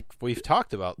I think we've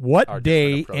talked about our what different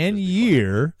day approaches and before.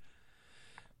 year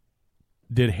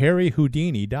did Harry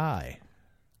Houdini die?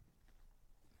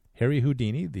 Harry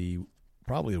Houdini,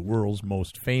 probably the world's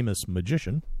most famous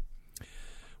magician.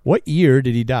 What year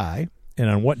did he die, and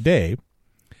on what day?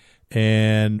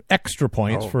 And extra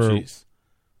points for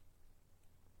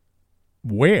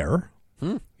where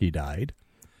he died.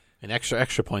 And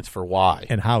extra points for why.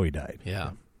 And how he died.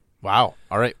 Yeah. Wow.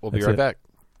 All right, we'll be That's right it. back.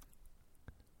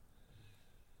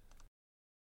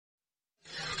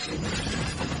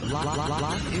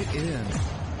 Lock it in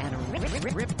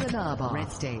and rip the knob off.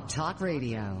 Red State Talk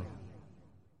Radio.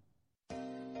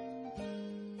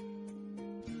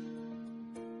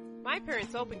 My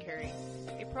Parents Open Carry,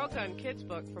 a pro-gun kids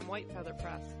book from White Feather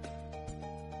Press.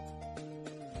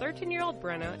 13-year-old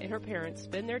Brenna and her parents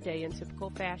spend their day in typical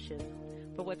fashion.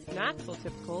 But what's not so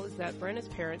typical is that Brenna's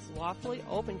parents lawfully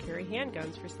open carry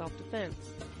handguns for self-defense.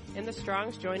 And the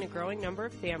Strongs join a growing number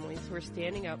of families who are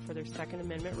standing up for their Second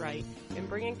Amendment right and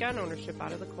bringing gun ownership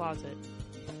out of the closet.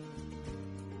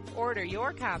 Order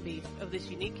your copy of this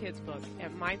unique kids book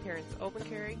at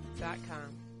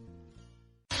myparentsopencarry.com.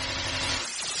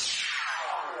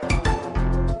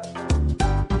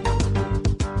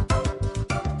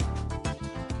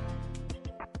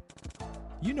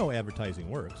 You know advertising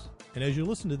works, and as you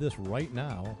listen to this right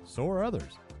now, so are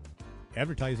others.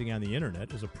 Advertising on the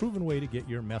internet is a proven way to get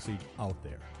your message out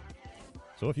there.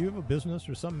 So if you have a business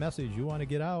or some message you want to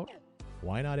get out,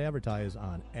 why not advertise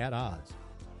on At Odds?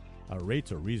 Our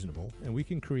rates are reasonable, and we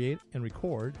can create and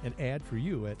record an ad for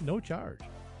you at no charge.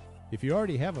 If you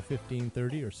already have a 15,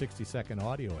 30, or 60-second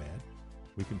audio ad,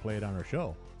 we can play it on our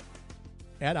show.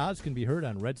 At Odds can be heard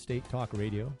on Red State Talk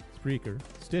Radio, Spreaker,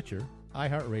 Stitcher,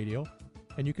 iHeartRadio,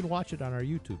 and you can watch it on our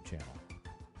YouTube channel.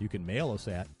 You can mail us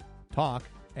at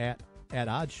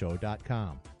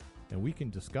talk@oddshow.com, and we can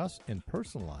discuss and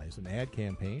personalize an ad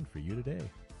campaign for you today.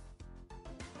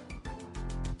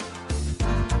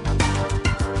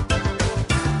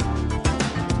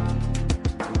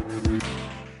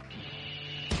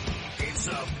 It's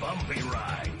a bumpy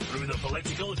ride through the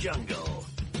political jungle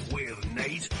with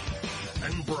Nate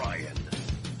and Brian.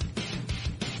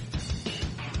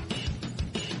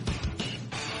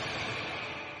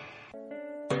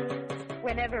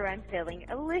 Whenever I'm feeling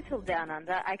a little down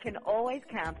under, I can always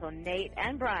count on Nate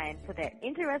and Brian for their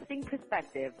interesting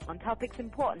perspective on topics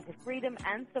important to freedom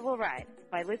and civil rights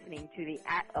by listening to the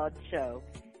At Odds Show.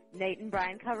 Nate and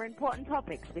Brian cover important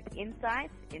topics with insight,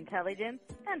 intelligence,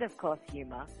 and of course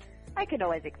humor. I can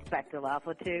always expect a laugh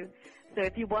or two. So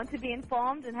if you want to be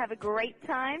informed and have a great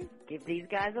time, give these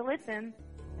guys a listen.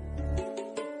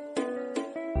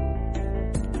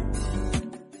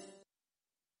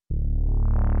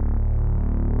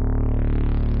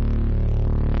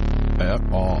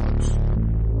 At odds.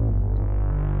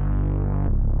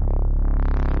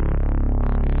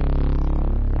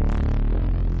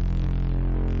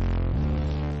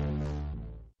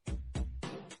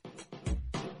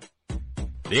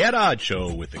 The At Odds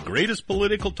Show with the greatest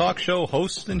political talk show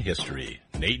hosts in history,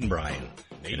 Nate and Brian.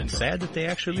 And it's sad that they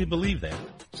actually believe that.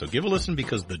 So give a listen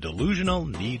because the delusional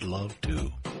need love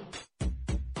too.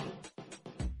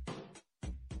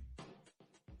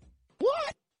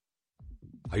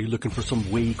 Are you looking for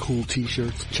some way cool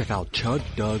t-shirts? Check out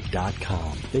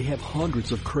ChugDug.com. They have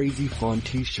hundreds of crazy fun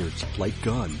t-shirts like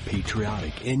gun,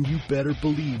 patriotic, and you better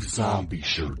believe zombie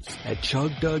shirts. At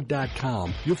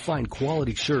ChugDug.com, you'll find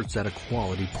quality shirts at a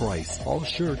quality price. All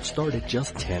shirts start at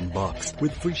just $10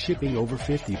 with free shipping over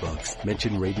 $50.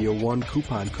 Mention Radio 1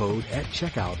 coupon code at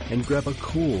checkout and grab a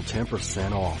cool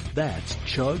 10% off. That's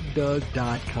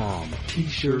ChugDug.com.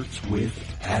 T-shirts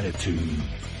with attitude.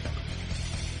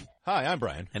 Hi, I'm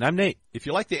Brian. And I'm Nate. If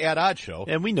you like the At Odds Show,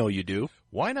 and we know you do,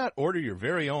 why not order your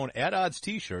very own At Odds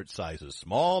t-shirt sizes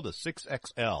small to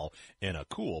 6XL in a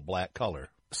cool black color?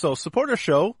 So support our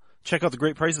show. Check out the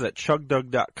great prices at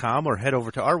ChugDug.com or head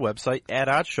over to our website,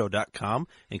 atoddshow.com,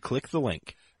 and click the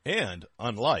link. And,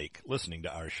 unlike listening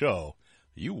to our show,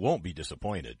 you won't be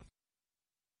disappointed.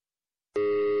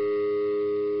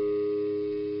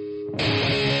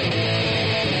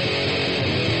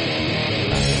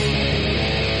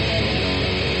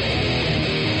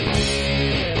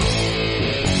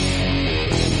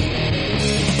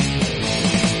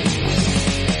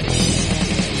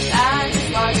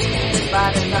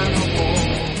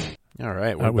 All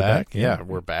right, we're back. Yeah,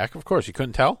 we're back. Of course, you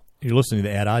couldn't tell. You're listening to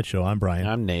the At Odds Show. I'm Brian.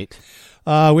 I'm Nate.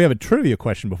 We have a trivia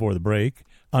question before the break.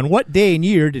 On what day and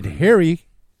year did Harry,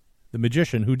 the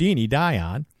magician Houdini, die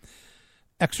on?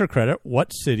 Extra credit,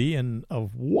 what city and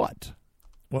of what?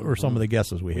 What were some of the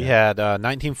guesses we had? We had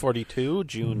 1942,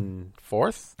 June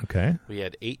 4th. Okay. We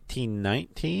had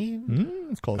 1819.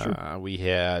 It's closer. We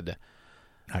had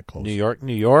not close. New York.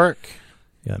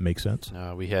 Yeah, that makes sense.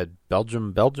 We had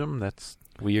Belgium. That's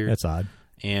weird. That's odd.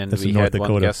 And That's we North had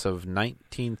Dakota. one guess of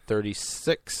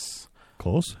 1936.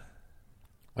 Close.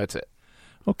 That's it.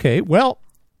 Okay, well,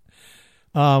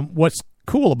 what's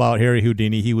cool about Harry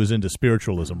Houdini, he was into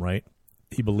spiritualism, right?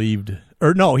 He believed,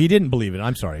 or no, he didn't believe it.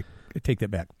 I'm sorry. I take that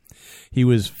back. He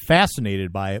was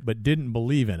fascinated by it, but didn't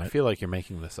believe in it. I feel like you're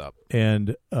making this up.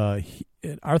 And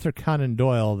Arthur Conan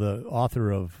Doyle, the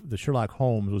author of the Sherlock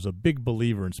Holmes, was a big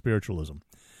believer in spiritualism.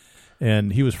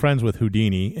 And he was friends with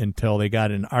Houdini until they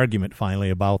got in an argument finally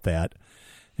about that.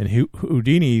 And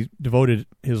Houdini devoted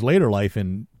his later life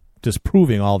in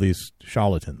disproving all these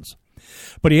charlatans.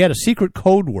 But he had a secret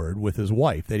code word with his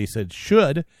wife that he said,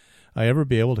 should I ever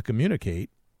be able to communicate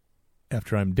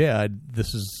after I'm dead,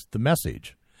 this is the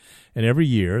message. And every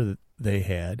year they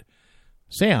had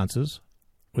seances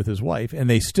with his wife, and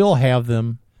they still have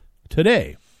them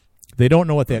today. They don't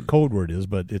know what that code word is,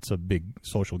 but it's a big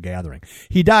social gathering.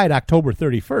 He died October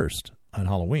 31st on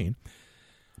Halloween,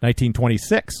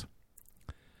 1926.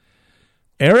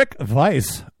 Erich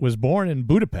Weiss was born in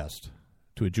Budapest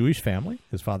to a Jewish family.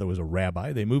 His father was a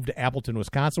rabbi. They moved to Appleton,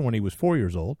 Wisconsin when he was 4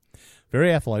 years old.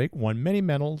 Very athletic, won many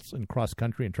medals in cross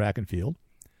country and track and field.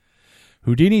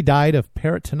 Houdini died of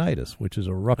peritonitis, which is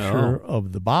a rupture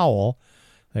of the bowel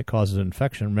that causes an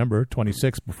infection. Remember,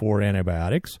 26 before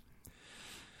antibiotics.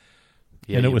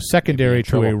 Yeah, and it was secondary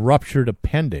to a ruptured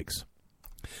appendix.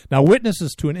 Now,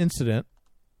 witnesses to an incident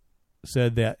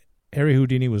said that Harry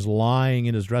Houdini was lying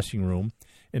in his dressing room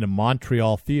in a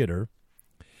Montreal theater,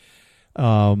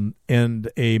 and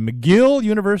a McGill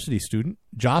University student,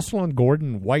 Jocelyn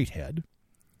Gordon Whitehead,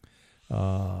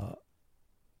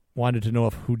 wanted to know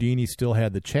if Houdini still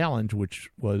had the challenge, which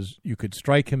was you could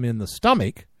strike him in the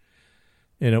stomach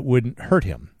and it wouldn't hurt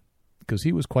him because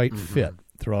he was quite fit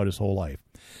throughout his whole life.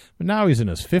 But now he's in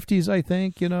his 50s, I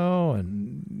think,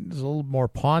 and he's a little more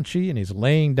paunchy, and he's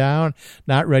laying down,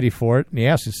 not ready for it. And he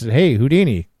asked, he said, "Hey,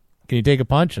 Houdini, can you take a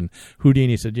punch?" And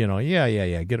Houdini said,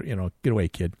 yeah, get away,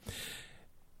 kid.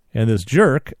 And this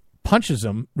jerk punches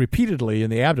him repeatedly in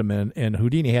the abdomen, and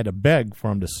Houdini had to beg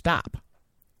for him to stop.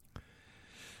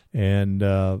 And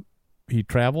he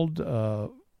traveled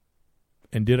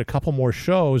and did a couple more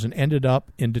shows and ended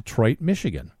up in Detroit,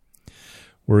 Michigan,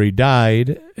 where he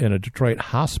died in a Detroit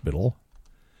hospital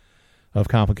of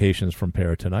complications from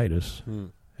peritonitis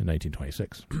in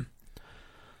 1926.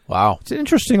 Wow. It's an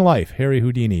interesting life. Harry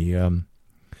Houdini,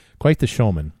 quite the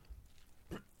showman.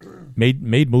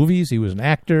 Made movies. He was an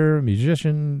actor,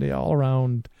 musician, the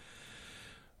all-around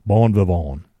bon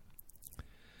vivant.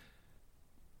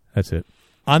 That's it.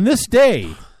 On this day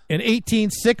in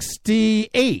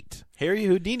 1868, Harry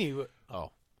Houdini.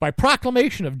 Oh. By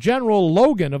proclamation of General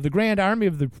Logan of the Grand Army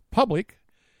of the Republic,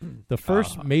 the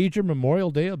first major Memorial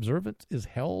Day observance is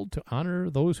held to honor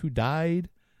those who died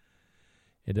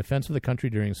in defense of the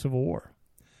country during the Civil War.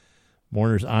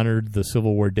 Mourners honored the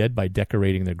Civil War dead by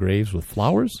decorating their graves with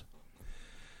flowers.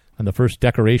 On the first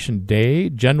Decoration Day,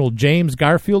 General James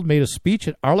Garfield made a speech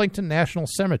at Arlington National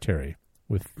Cemetery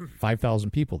with 5,000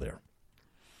 people there.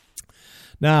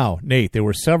 Now, Nate, there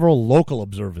were several local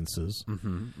observances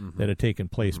that had taken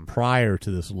place prior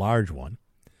to this large one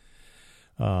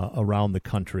around the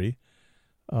country.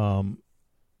 But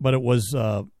it was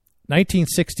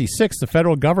 1966, the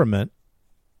federal government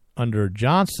under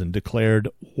Johnson declared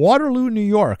Waterloo, New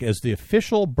York as the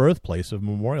official birthplace of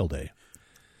Memorial Day.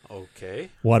 Okay.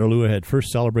 Waterloo had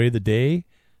first celebrated the day,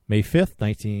 May 5th,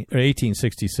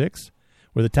 1866,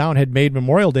 where the town had made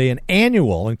Memorial Day an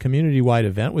annual and community-wide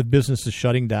event with businesses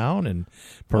shutting down and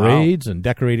parades and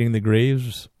decorating the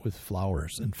graves with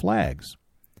flowers and flags.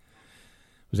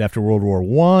 It was after World War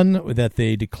I that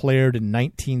they declared in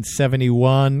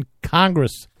 1971,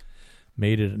 Congress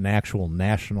made it an actual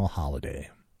national holiday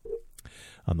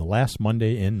on the last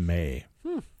Monday in May.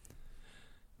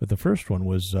 But the first one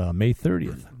was May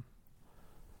 30th.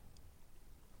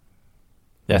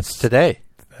 That's today.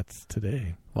 That's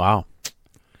today. Wow.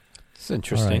 It's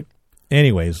interesting. All right.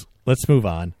 Anyways, let's move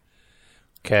on.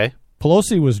 Okay.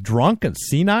 Pelosi was drunk and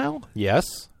senile?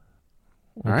 Yes.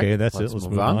 All okay, right. that's it. Let's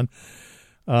move on.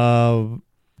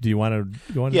 Do you want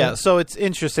to go on? Yeah, so it's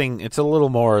interesting. It's a little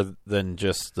more than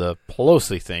just the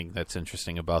Pelosi thing that's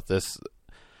interesting about this.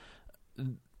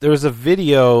 There was a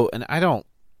video, and I don't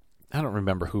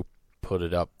remember who put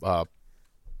it up.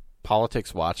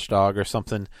 Politics Watchdog or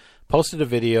something posted a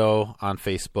video on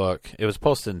Facebook. It was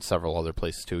posted in several other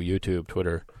places too, YouTube,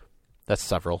 Twitter. That's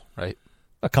several, right?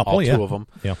 A couple, all yeah. two of them.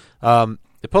 Yeah.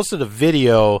 They posted a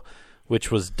video which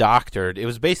was doctored. It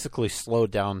was basically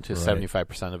slowed down to Right.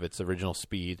 75% of its original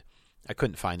speed. I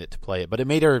couldn't find it to play it, but it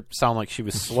made her sound like she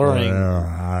was slurring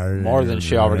more than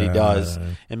she already does.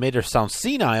 It made her sound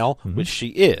senile, which she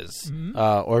is,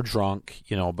 or drunk,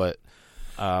 but...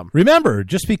 Remember,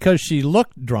 just because she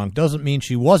looked drunk doesn't mean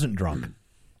she wasn't drunk.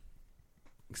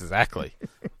 Exactly.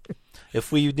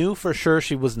 If we knew for sure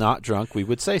she was not drunk, we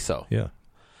would say so. Yeah.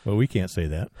 Well, we can't say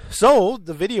that. So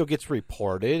the video gets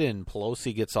reported, and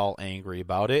Pelosi gets all angry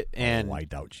about it. And I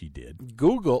doubt she did.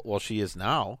 Google, well, she is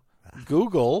now.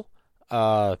 Google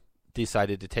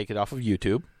decided to take it off of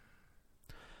YouTube.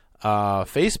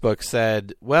 Facebook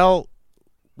said, well,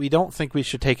 we don't think we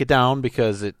should take it down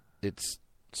because it's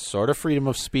sort of freedom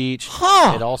of speech.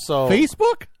 Huh. It also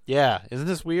Facebook? Yeah. Isn't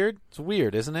this weird? It's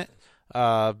weird, isn't it?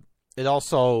 It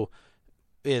also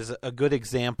is a good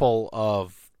example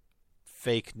of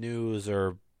fake news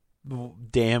or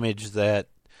damage that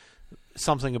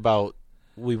something about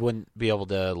we wouldn't be able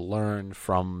to learn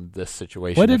from this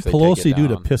situation. What did if they take Pelosi it do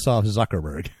to down. piss off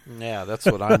Zuckerberg? Yeah, that's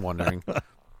what I'm wondering.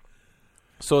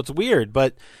 So it's weird,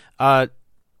 but Pelosi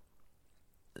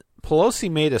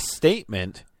made a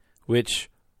statement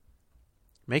which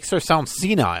makes her sound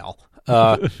senile.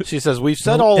 She says, "We've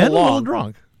said all and along." a little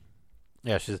drunk.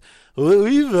 Yeah, she says,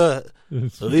 we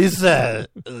said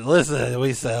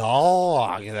all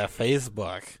along that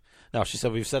Facebook. No, she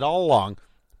said, we've said all along,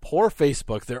 poor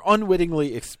Facebook, they're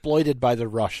unwittingly exploited by the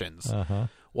Russians.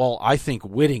 Well, I think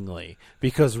wittingly,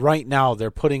 because right now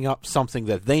they're putting up something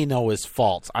that they know is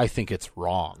false. I think it's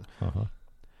wrong.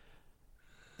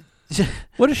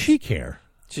 What does she care?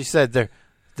 She said they're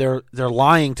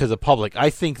lying to the public.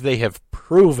 I think they have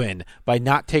proven by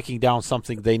not taking down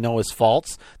something they know is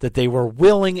false that they were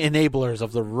willing enablers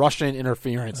of the Russian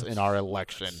interference in our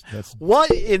election.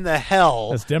 What in the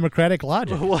hell? That's democratic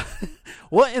logic.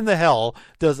 What in the hell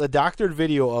does a doctored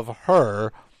video of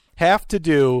her have to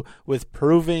do with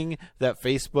proving that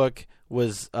Facebook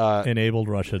was enabled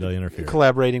Russia to interfere,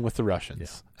 collaborating with the Russians? Yeah.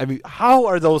 I mean, how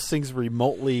are those things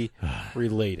remotely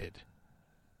related?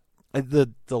 The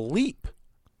leap.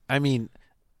 I mean,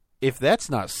 if that's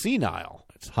not senile,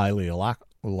 it's highly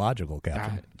illogical,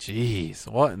 Captain.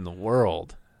 Jeez, what in the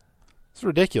world? It's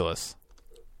ridiculous.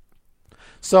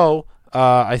 So,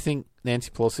 I think Nancy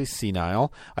Pelosi's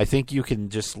senile. I think you can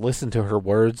just listen to her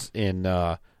words in,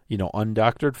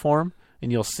 undoctored form,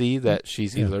 and you'll see that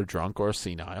she's either drunk or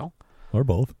senile. Or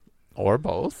both. Or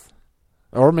both.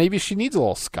 Or maybe she needs a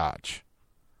little scotch.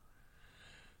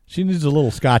 She needs a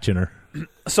little scotch in her.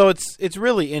 So it's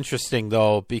really interesting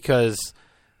though, because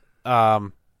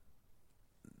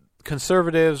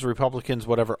conservatives, Republicans,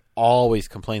 whatever, always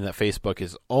complain that Facebook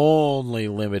is only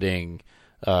limiting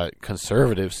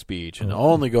conservative speech and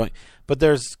only going. But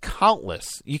there's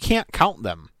countless. You can't count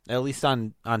them, at least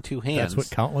on two hands. That's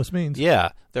what countless means.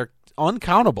 Yeah, they're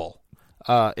uncountable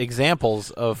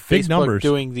examples of Big Facebook numbers.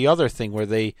 doing the other thing where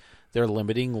they're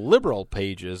limiting liberal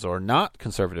pages or not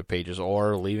conservative pages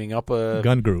or leaving up a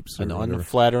gun groups, an or whatever.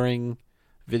 unflattering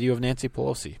video of Nancy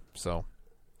Pelosi. So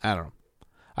I don't know.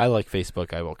 I like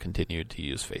Facebook. I will continue to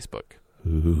use Facebook.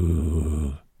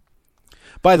 Ooh.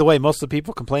 By the way, most of the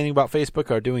people complaining about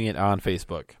Facebook are doing it on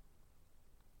Facebook,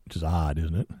 which is odd,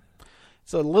 isn't it?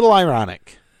 It's a little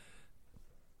ironic.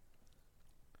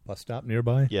 Bus stop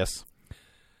nearby? Yes.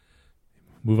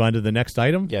 Move on to the next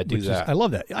item? Yeah, do that. I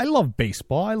love that. I love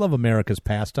baseball. I love America's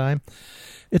pastime.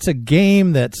 It's a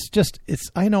game that's just,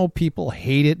 I know people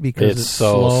hate it because it's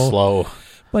so slow.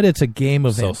 But it's a game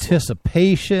of So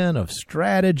anticipation, of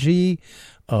strategy,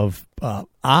 of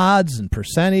odds and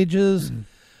percentages.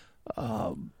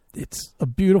 It's a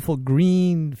beautiful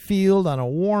green field on a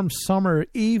warm summer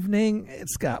evening.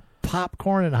 It's got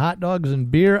popcorn and hot dogs and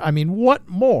beer. I mean, what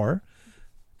more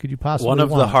could you possibly want? One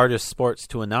of the hardest sports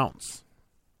to announce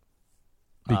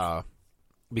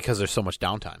because there's so much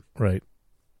downtime. Right.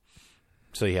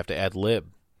 So you have to ad lib,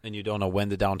 and you don't know when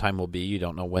the downtime will be. You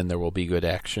don't know when there will be good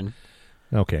action.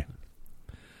 Okay.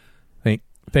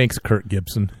 Thanks, Kurt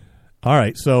Gibson. All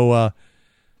right, so a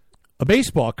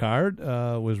baseball card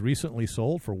was recently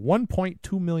sold for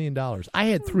 $1.2 million. I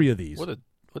had 3 of these. What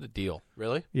a deal.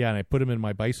 Really? Yeah, and I put them in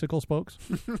my bicycle spokes.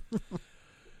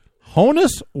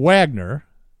 Honus Wagner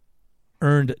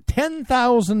earned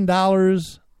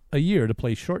 $10,000 a year to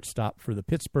play shortstop for the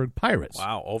Pittsburgh Pirates.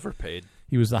 Wow, overpaid.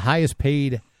 He was the highest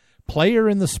paid player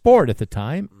in the sport at the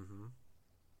time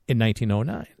in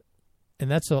 1909. And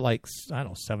that's like, I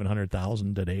don't know,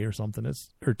 $700,000 today or something.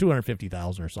 Or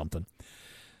 $250,000 or something.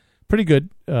 Pretty good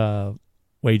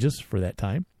wages for that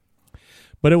time.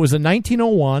 But it was a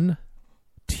 1901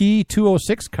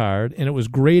 T206 card, and it was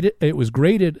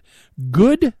graded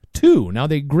good 2. Now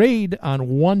they grade on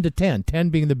 1 to 10, 10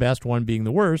 being the best, 1 being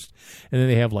the worst, and then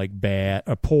they have like bad,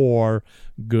 poor,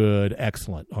 good,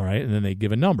 excellent. All right, and then they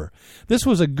give a number. This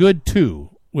was a good 2,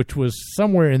 which was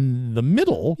somewhere in the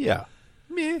middle. Yeah,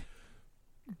 meh.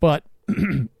 But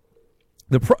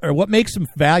what makes him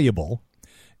valuable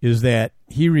is that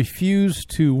he refused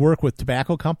to work with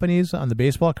tobacco companies on the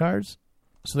baseball cards.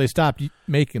 So they stopped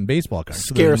making baseball cards.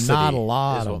 So there's Scarcity not a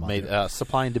lot is of what them. made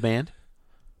supply and demand.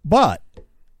 But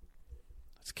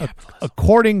it's capitalism.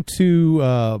 According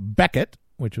to Beckett,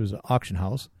 which was an auction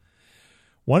house,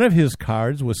 one of his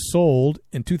cards was sold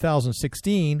in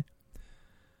 2016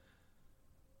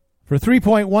 for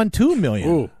 $3.12 million.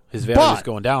 Ooh, his value is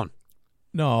going down.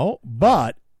 No,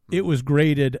 but it was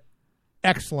graded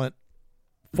excellent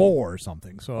 4 or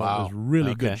something. So Wow. it was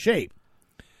really good shape.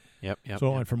 Yep.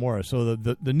 So on for more. So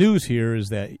the news here is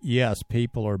that, yes,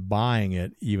 people are buying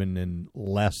it even in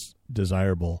less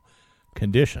desirable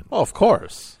condition. Oh, of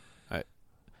course.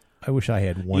 I wish I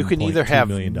had $1.2 You can either have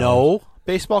million no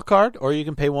baseball card, or you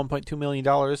can pay $1.2 million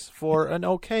for an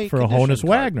okay for a condition Honus card.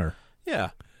 Wagner.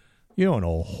 Yeah. You don't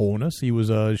know Honus. He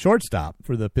was a shortstop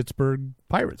for the Pittsburgh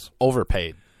Pirates.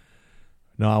 Overpaid.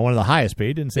 No, one of the highest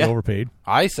paid. Didn't say overpaid.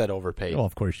 I said overpaid. Oh,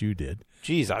 of course you did.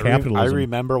 Jeez, I Capitalism.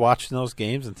 remember watching those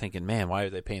games and thinking, man, why are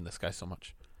they paying this guy so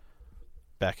much?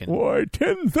 Back in Boy,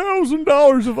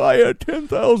 $10,000. If I had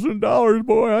 $10,000,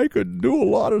 boy, I could do a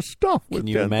lot of stuff with Can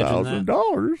you imagine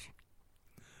 $10,000.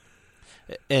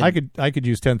 And, I could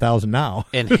use $10,000 now.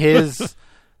 And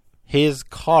his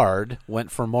card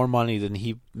went for more money than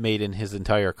he made in his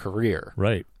entire career.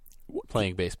 Right.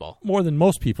 Playing baseball. More than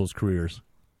most people's careers.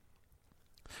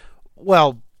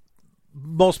 Well,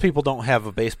 most people don't have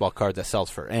a baseball card that sells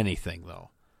for anything,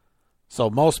 though. So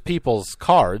most people's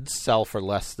cards sell for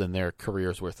less than their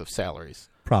career's worth of salaries.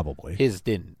 Probably. His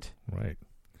didn't. Right.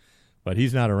 But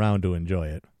he's not around to enjoy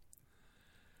it.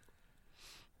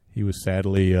 He was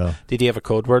sadly... Did he have a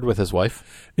code word with his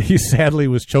wife? He sadly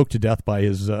was choked to death by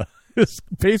his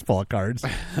baseball cards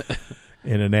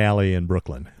in an alley in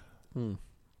Brooklyn.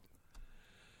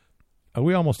 Are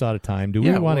we almost out of time? Do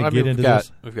we want to get into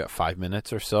this? We've got 5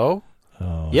 minutes or so.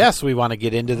 Oh. Yes, we want to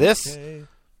get into this. Okay.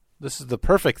 This is the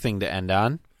perfect thing to end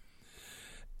on.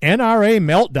 NRA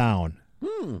meltdown.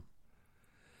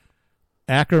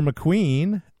 Acker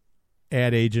McQueen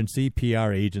ad agency,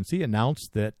 PR agency,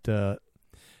 announced that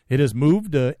it has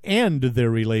moved to end their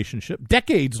relationship,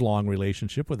 decades-long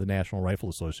relationship with the National Rifle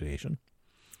Association.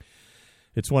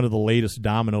 It's one of the latest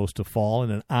dominoes to fall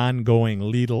in an ongoing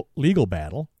legal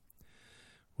battle,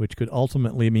 which could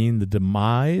ultimately mean the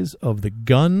demise of the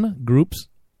gun group's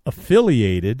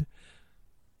affiliated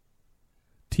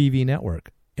TV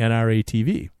network, NRA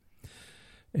TV.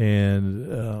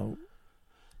 And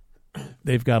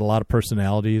they've got a lot of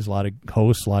personalities, a lot of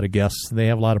hosts, a lot of guests. They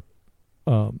have a lot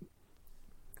of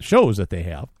shows that they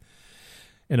have.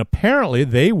 And apparently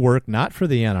they work not for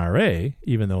the NRA,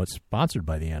 even though it's sponsored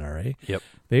by the NRA. Yep.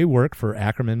 They work for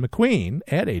Ackerman McQueen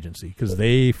ad agency because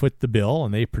they foot the bill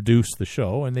and they produced the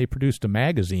show, and they produced a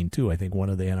magazine too, I think one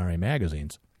of the NRA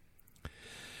magazines.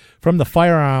 From the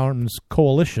Firearms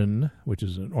Coalition, which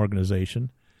is an organization,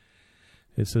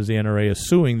 it says the NRA is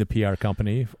suing the PR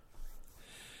company.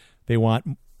 They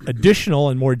want additional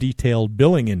and more detailed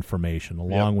billing information,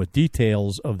 along with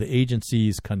details of the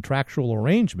agency's contractual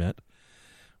arrangement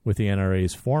with the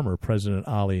NRA's former president,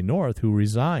 Ollie North, who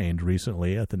resigned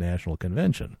recently at the National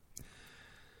Convention.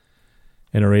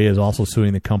 NRA is also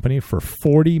suing the company for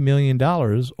 $40 million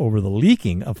over the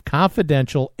leaking of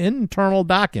confidential internal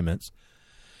documents,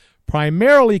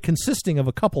 primarily consisting of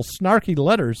a couple snarky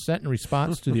letters sent in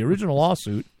response to the original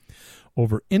lawsuit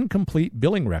over incomplete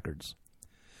billing records.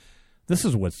 This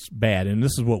is what's bad, and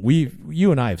this is what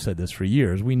you and I have said this for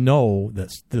years. We know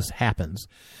that this happens,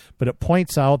 but it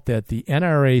points out that the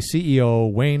NRA CEO,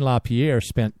 Wayne LaPierre,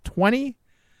 spent $20,000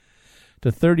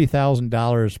 to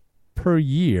 $30,000 per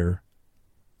year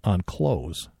on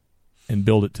clothes and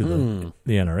billed it to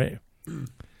the NRA.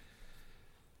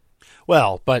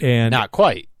 Well, but not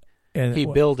quite. And he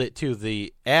billed it to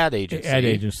the ad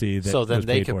agency. That so then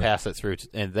they could for pass it through,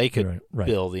 and they could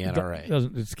bill the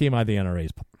NRA. It came out of the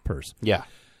NRA's purse. Yeah.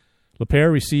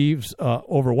 LaPierre receives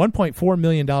over $1.4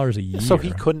 million a year. So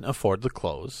he couldn't afford the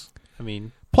clothes. I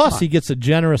mean, plus he gets a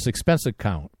generous expense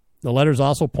account. The letters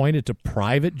also pointed to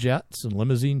private jets and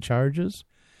limousine charges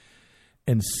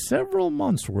and several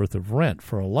months' worth of rent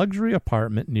for a luxury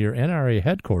apartment near NRA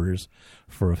headquarters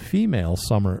for a female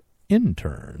summer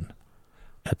intern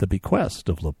at the bequest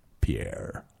of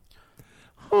LaPierre.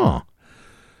 Huh.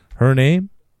 Her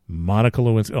name? Monica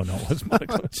Lewinsky. Oh, no, it's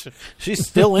Monica Lewinsky. She's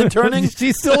still interning?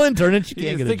 She's still interning. She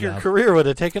can't get a job. You think your career would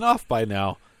have taken off by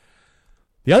now.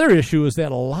 The other issue is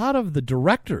that a lot of the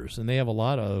directors, and they have a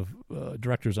lot of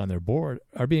directors on their board,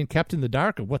 are being kept in the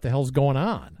dark of what the hell's going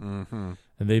on. Mm-hmm.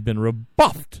 And they've been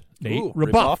rebuffed, Nate. Ooh,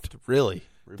 rebuffed. Really?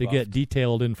 To get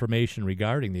detailed information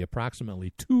regarding the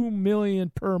approximately $2 million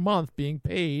per month being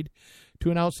paid to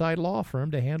an outside law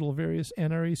firm to handle various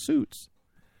NRA suits.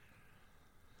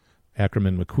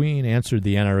 Ackerman McQueen answered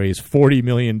the NRA's $40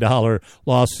 million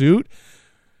lawsuit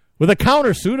with a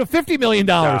countersuit of $50 million.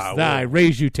 I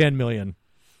raise you $10 million.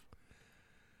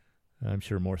 I'm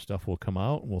sure more stuff will come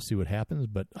out, and we'll see what happens,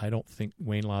 but I don't think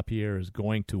Wayne LaPierre is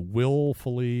going to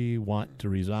willfully want to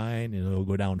resign, and he'll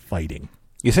go down fighting.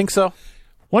 You think so?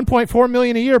 $1.4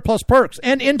 million a year plus perks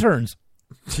and interns.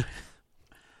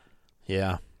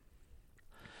 Yeah.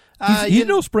 He's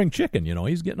no spring chicken,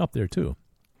 He's getting up there, too.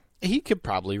 He could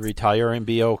probably retire and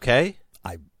be okay.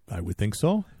 I would think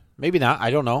so. Maybe not. I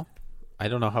don't know. I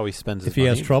don't know how he spends his money.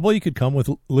 If he has trouble, he could come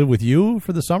live with you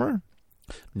for the summer?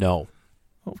 No.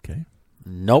 Okay.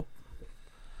 Nope.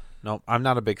 I'm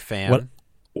not a big fan.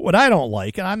 What I don't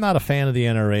like, and I'm not a fan of the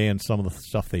NRA and some of the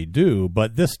stuff they do,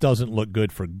 but this doesn't look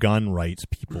good for gun rights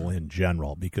people in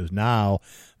general, because now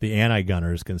the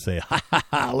anti-gunners can say, ha, ha,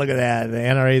 ha, look at that. The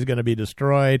NRA is going to be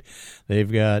destroyed.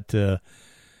 They've got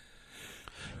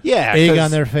egg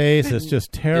on their face. It's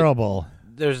just terrible.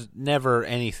 There's never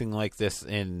anything like this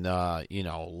in,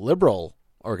 liberal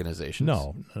organizations.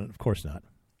 No, of course not.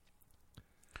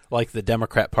 Like the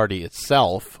Democrat Party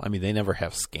itself, I mean, they never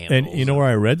have scandals. And you know where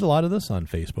I read a lot of this? On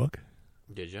Facebook.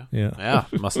 Did you? Yeah. Yeah,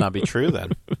 it must not be true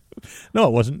then. No,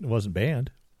 it wasn't. It wasn't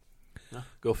banned. No,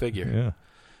 go figure. Yeah.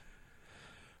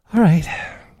 All right.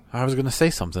 I was going to say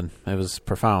something. It was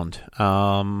profound.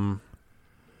 Don't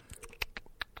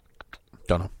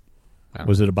know.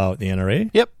 Was it about the NRA?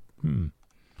 Yep.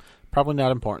 Probably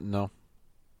not important, though.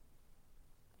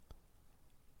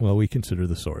 Well, we consider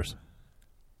the source.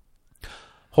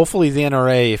 Hopefully the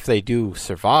NRA, if they do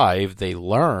survive, they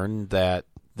learn that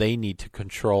they need to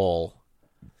control,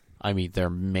 their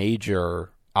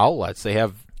major outlets. They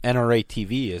have NRA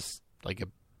TV is like a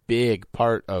big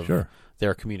part of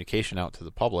their communication out to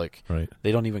the public. Right.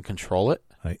 They don't even control it.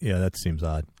 Yeah, that seems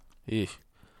odd. Eesh.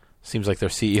 Seems like their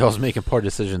CEO's making poor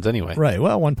decisions anyway. Right.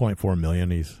 Well, $1.4 million,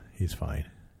 he's fine.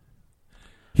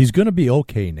 He's going to be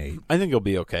okay, Nate. I think he'll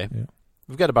be okay. Yeah.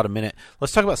 We've got about a minute.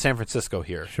 Let's talk about San Francisco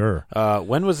here. Sure.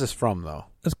 When was this from, though?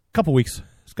 It's a couple weeks.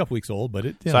 It's a couple weeks old, but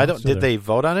it. So did they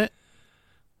vote on it?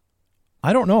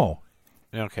 I don't know.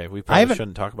 Okay, we probably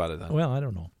shouldn't talk about it then. Well, I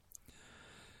don't know.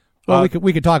 Well,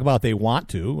 we could talk about they want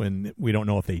to, and we don't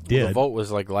know if they did. Well, the vote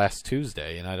was like last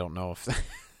Tuesday, and I don't know if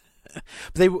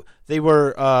they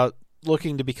were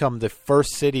looking to become the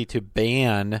first city to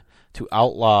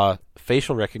outlaw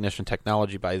facial recognition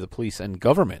technology by the police and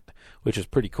government, which is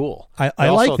pretty cool. I like that.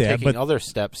 Also taking other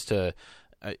steps to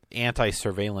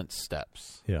anti-surveillance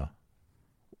steps. Yeah,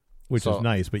 which is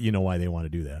nice, but you know why they want to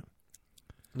do that?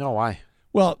 No, why?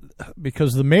 Well,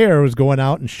 because the mayor was going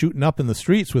out and shooting up in the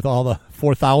streets with all the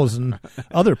 4,000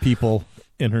 other people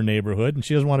in her neighborhood, and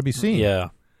she doesn't want to be seen. Yeah.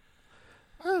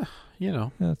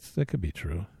 That could be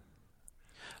true.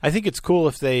 I think it's cool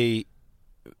if they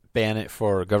ban it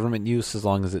for government use as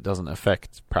long as it doesn't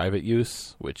affect private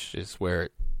use, which is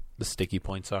where the sticky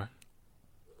points are.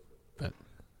 But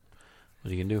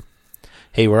what are you going to do?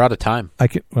 Hey, we're out of time. I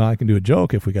can do a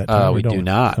joke if we got time. We do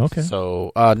not. Okay.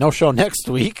 So no show next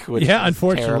week, which is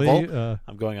unfortunately, terrible.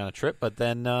 I'm going on a trip, but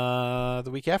then the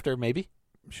week after, maybe.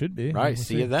 Should be. Right,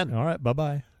 see you then. All right,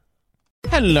 bye-bye.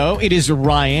 Hello, it is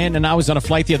Ryan, and I was on a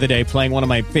flight the other day playing one of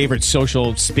my favorite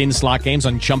social spin slot games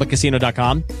on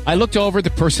ChumbaCasino.com. I looked over at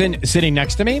the person sitting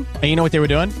next to me, and you know what they were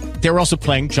doing? They were also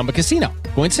playing Chumba Casino.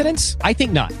 Coincidence? I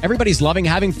think not. Everybody's loving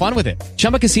having fun with it.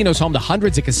 Chumba Casino is home to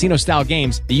hundreds of casino-style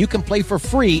games that you can play for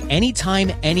free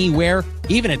anytime, anywhere,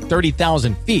 even at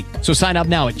 30,000 feet. So sign up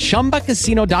now at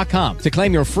ChumbaCasino.com to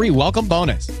claim your free welcome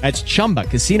bonus. That's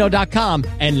ChumbaCasino.com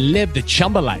and live the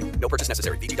Chumba life. No purchase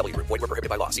necessary. VGW. Void where prohibited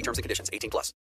by law. See terms and conditions. 18+.